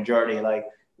majority like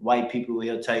white people.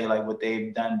 He'll tell you like what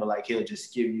they've done, but like he'll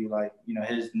just give you like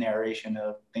his narration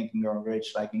of Think and Grow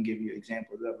Rich, like, and give you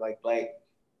examples of like Black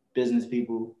business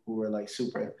people who were like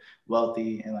super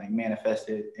wealthy and like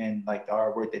manifested in like the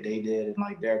hard work that they did and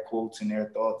like their quotes and their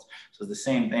thoughts. So it's the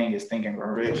same thing as Think and Grow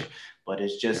Rich, but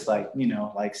it's just like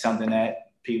like something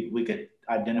that we could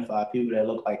identify people that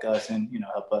look like us and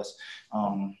help us.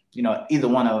 Either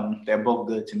one of them, they're both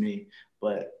good to me,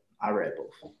 but I read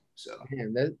both. So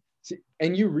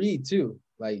and you read too,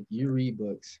 like you read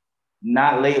books.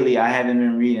 Not lately. I haven't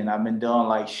been reading. I've been doing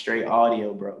like straight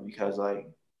audio, bro, because like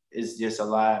it's just a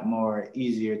lot more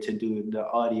easier to do the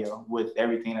audio with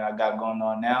everything that I got going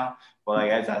on now. But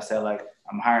like as I said, like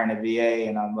I'm hiring a VA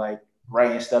and I'm like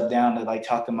writing stuff down to like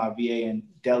talk to my VA and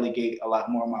delegate a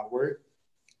lot more of my work,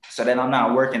 so that I'm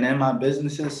not working in my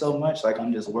businesses so much. Like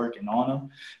I'm just working on them,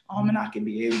 and I can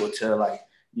be able to like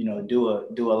do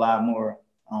a lot more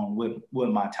with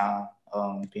my time,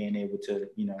 being able to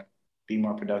be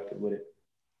more productive with it.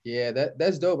 Yeah,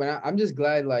 that's dope. And I'm just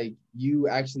glad like you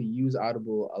actually use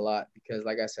Audible a lot, because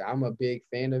like I said, I'm a big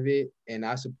fan of it and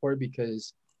I support it,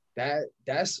 because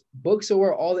that's books are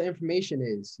where all the information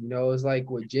is. It's like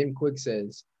what Jim Quick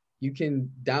says. You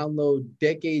can download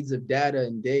decades of data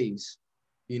in days.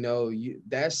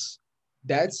 That's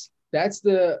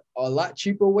a lot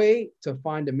cheaper way to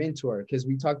find a mentor, because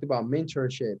we talked about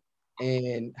mentorship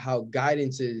and how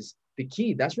guidance is the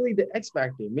key. That's really the X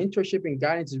factor. Mentorship and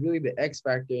guidance is really the X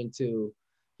factor into,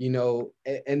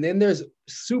 and then there's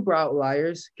super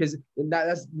outliers, because we're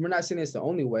not saying it's the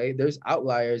only way. There's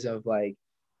outliers of like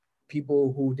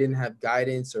people who didn't have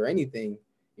guidance or anything,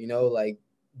 like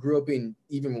grew up in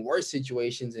even worse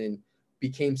situations and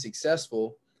became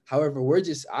successful. However,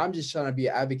 I'm just trying to be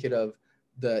an advocate of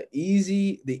the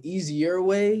easier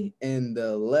way, and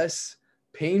the less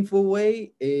painful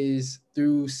way is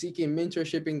through seeking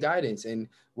mentorship and guidance, and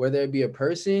whether it be a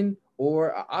person or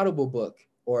an Audible book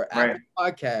or Apple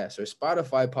Podcasts or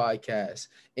Spotify podcasts,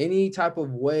 any type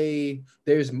of way.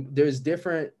 There's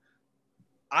different.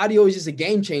 Audio is just a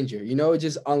game changer. It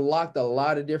just unlocked a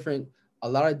lot of different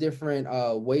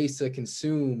ways to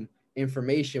consume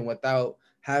information without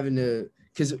having to.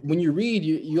 Because when you read,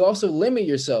 you also limit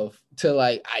yourself to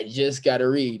like, I just gotta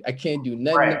read. I can't do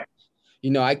nothing.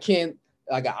 I can't,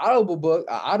 like an Audible book,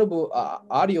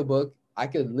 audio book. I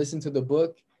could listen to the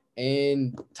book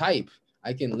and type.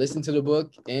 I can listen to the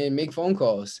book and make phone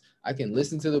calls. I can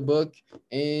listen to the book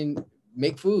and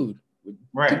make food.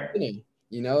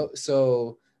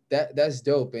 So that's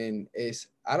dope. And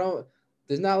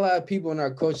there's not a lot of people in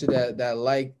our culture that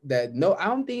like that know. I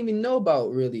don't even know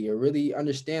about really or really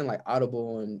understand like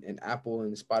Audible and Apple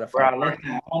and Bro, Spotify.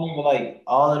 listen, I don't even like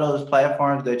all of those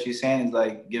platforms that you're saying is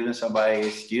like giving somebody an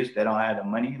excuse they don't have the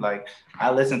money. Like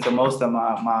I listen to most of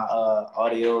my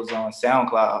audios on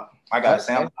SoundCloud. I got a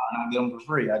SoundCloud Okay. and I get them for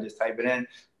free. I just type it in,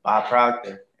 Bob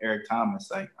Proctor, Eric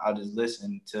Thomas. Like I'll just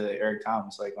listen to Eric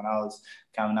Thomas. Like when I was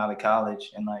coming out of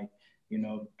college and like,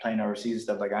 playing overseas and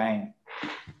stuff, like I ain't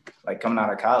like coming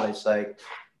out of college, like,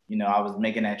 I was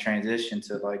making that transition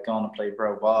to like going to play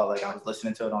pro ball. Like I was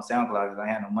listening to it on SoundCloud because I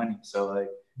had no money. So like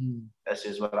that's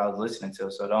just what I was listening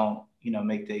to. So don't,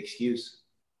 make the excuse.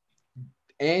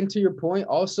 And to your point,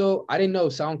 also, I didn't know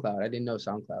SoundCloud. I didn't know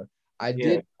SoundCloud. I Yeah.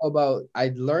 did know about.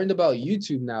 I learned about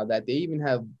YouTube now that they even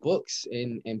have books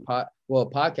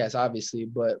podcasts obviously,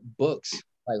 but books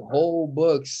like whole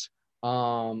books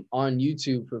on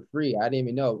YouTube for free. I didn't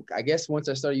even know. I guess once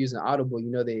I started using Audible,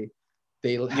 they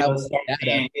have You'll start data.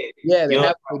 seeing it. Yeah, they You'll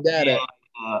have start the seeing data.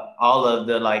 all of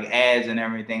the like ads and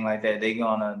everything like that. They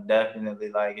gonna definitely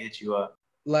like hit you up.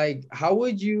 Like, how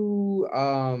would you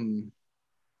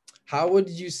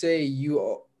say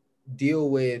you deal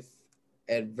with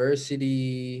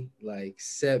adversity, like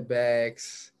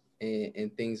setbacks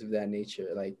and things of that nature?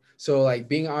 Like, so like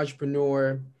being an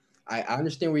entrepreneur, I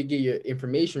understand where you get your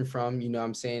information from, what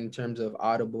I'm saying, in terms of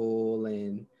Audible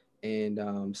and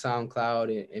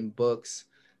SoundCloud and books.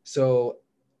 So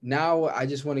now I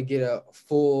just want to get a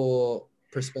full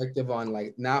perspective on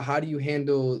like now how do you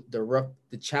handle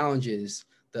the challenges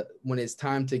when it's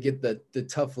time to get the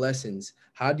tough lessons?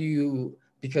 How do you,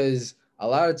 because a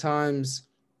lot of times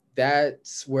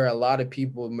that's where a lot of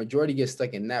people, majority, get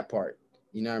stuck in that part.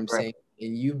 You know what I'm Right. saying?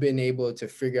 And you've been able to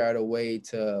figure out a way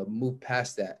to move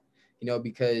past that,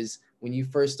 because when you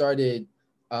first started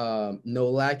No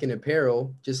Lack in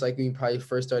Apparel, just like when you probably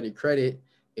first started credit,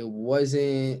 it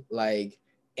wasn't like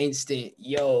instant,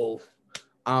 yo,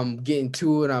 I'm getting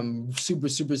to it. I'm super,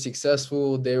 super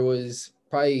successful. There was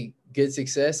probably good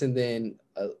success, and then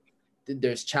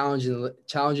there's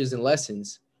challenges and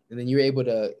lessons, and then you're able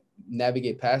to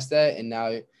navigate past that, and now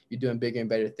you're doing bigger and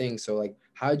better things. So, like,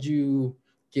 how'd you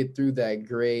get through that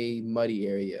gray, muddy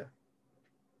area?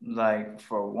 Like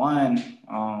for one,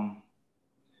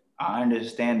 I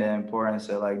understand the importance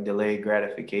of like delayed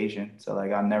gratification. So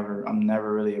like I'm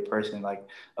never really a person like,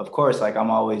 of course, like I'm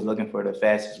always looking for the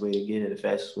fastest way to get it, the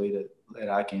fastest way that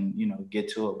I can, get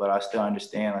to it. But I still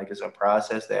understand like it's a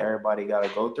process that everybody got to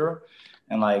go through.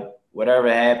 And like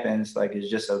whatever happens, like it's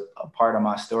just a part of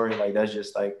my story. Like that's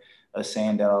just like a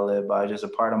saying that I live by, just a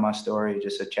part of my story,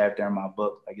 just a chapter in my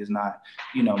book. Like it's not,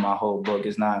 my whole book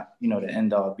is not, the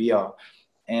end all be all.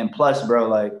 And plus, bro,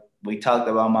 like we talked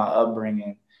about my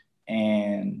upbringing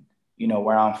and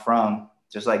where I'm from,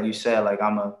 just like you said, like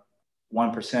I'm a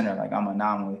 1%er, like I'm an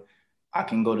anomaly. I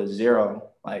can go to zero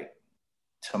like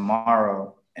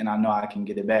tomorrow and I know I can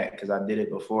get it back because I did it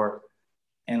before.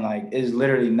 And like it's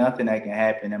literally nothing that can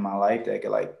happen in my life that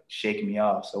could like shake me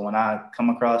off. So when I come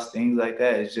across things like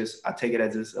that, it's just I take it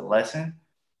as just a lesson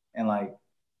and like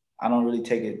I don't really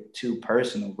take it too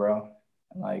personal, bro.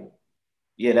 And like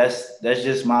yeah, that's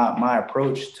just my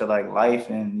approach to like life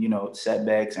and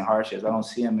setbacks and hardships. I don't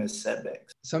see them as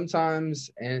setbacks. Sometimes,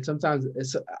 and sometimes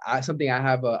it's something I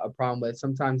have a problem with.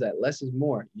 Sometimes that less is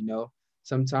more.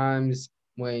 Sometimes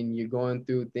when you're going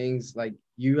through things, like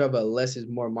you have a less is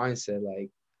more mindset. Like,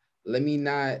 let me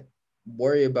not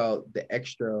worry about the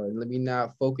extra, or let me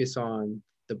not focus on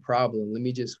the problem. Let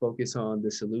me just focus on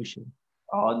the solution.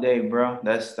 All day, bro.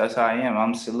 That's how I am.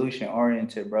 I'm solution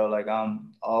oriented, bro. Like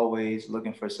I'm always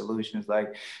looking for solutions.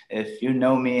 Like if you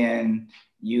know me and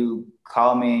you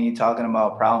call me and you're talking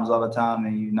about problems all the time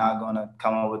and you're not gonna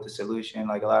come up with a solution,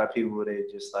 like a lot of people, they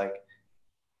just like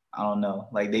I don't know,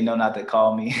 like they know not to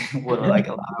call me with like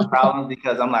a lot of problems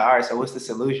because I'm like, all right, so what's the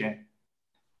solution?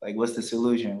 Like, what's the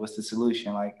solution? What's the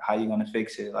solution? Like, how you gonna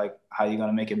fix it? Like, how you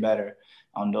gonna make it better?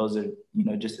 Those are,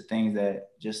 just the things that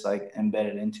just like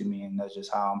embedded into me, and that's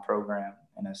just how I'm programmed,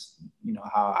 and that's,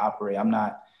 how I operate. I'm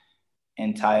not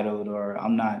entitled, or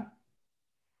I'm not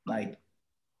like,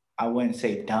 I wouldn't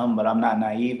say dumb, but I'm not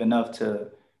naive enough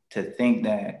to think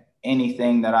that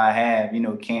anything that I have,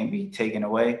 can't be taken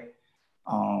away.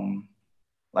 Um,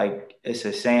 like it's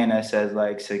a saying that says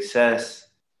like success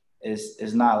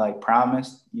is not like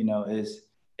promised,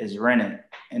 is rented,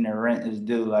 and the rent is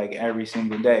due like every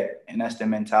single day. And that's the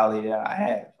mentality that I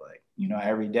have. Like,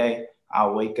 every day I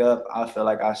wake up, I feel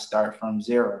like I start from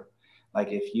zero.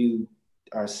 Like if you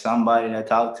are somebody that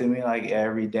talk to me like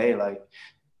every day, like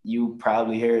you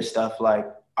probably hear stuff like,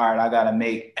 all right, I gotta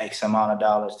make X amount of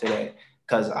dollars today.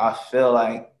 Cause I feel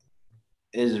like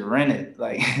is rented.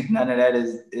 Like none of that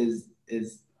is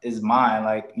mine.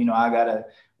 Like, you know, I gotta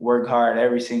work hard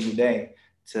every single day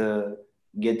to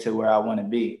get to where I want to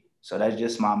be. So that's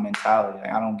just my mentality.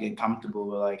 Like I don't get comfortable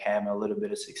with like having a little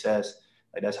bit of success.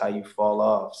 Like that's how you fall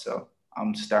off. So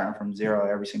I'm starting from zero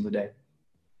every single day.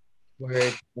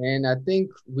 Word. And I think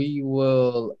we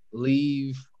will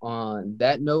leave on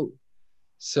that note.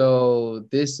 So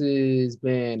this has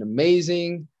been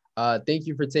amazing. Thank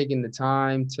you for taking the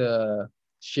time to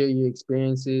share your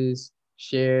experiences,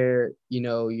 share, you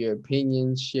know, your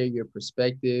opinions, share your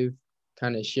perspective,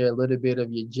 kind of share a little bit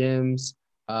of your gems.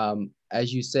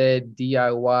 As you said,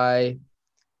 DIY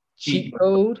cheat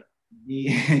code.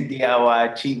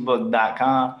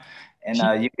 DIYcheatbook.com.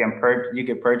 And you can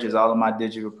purchase all of my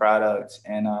digital products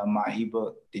and my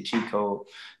ebook, the cheat code.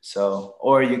 So,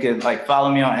 or you could like follow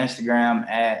me on Instagram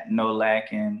at no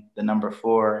lacking the number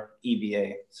 4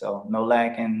 EVA. So no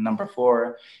lacking number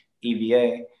 4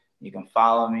 EVA. You can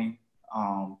follow me.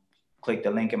 Click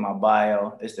the link in my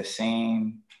bio. It's the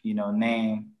same, you know,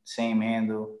 name, same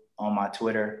handle on my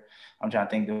Twitter. I'm trying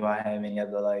to think, do I have any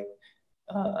other like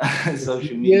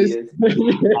social media? Like,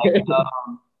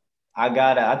 I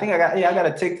got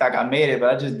a TikTok. I made it,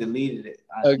 but I just deleted it.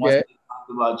 Okay. Once they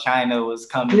talked about China was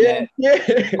coming in. Yeah.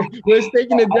 We're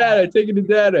taking the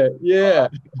data. Yeah.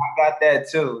 I got that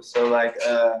too. So like,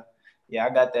 yeah, I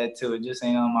got that too. It just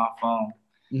ain't on my phone.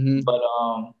 Mm-hmm. But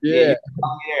yeah, you can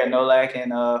come here, no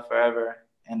lacking forever.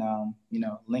 And you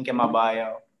know, link in my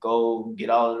bio. Go get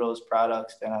all of those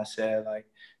products that I said, like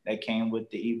that came with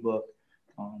the ebook.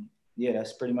 Yeah,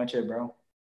 that's pretty much it, bro.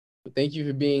 Thank you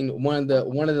for being one of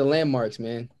the landmarks,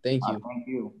 man. Thank you. Thank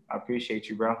you. I appreciate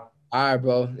you, bro. All right,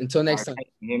 bro. Until next time.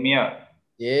 Hit me up.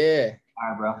 Yeah. All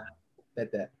right, bro.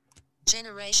 Bet that.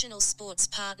 Generational Sports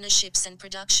Partnerships and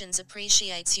Productions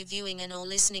appreciates you viewing and or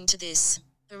listening to this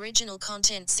original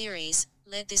content series.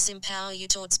 Let this empower you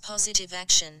towards positive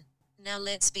action. Now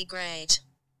let's be great.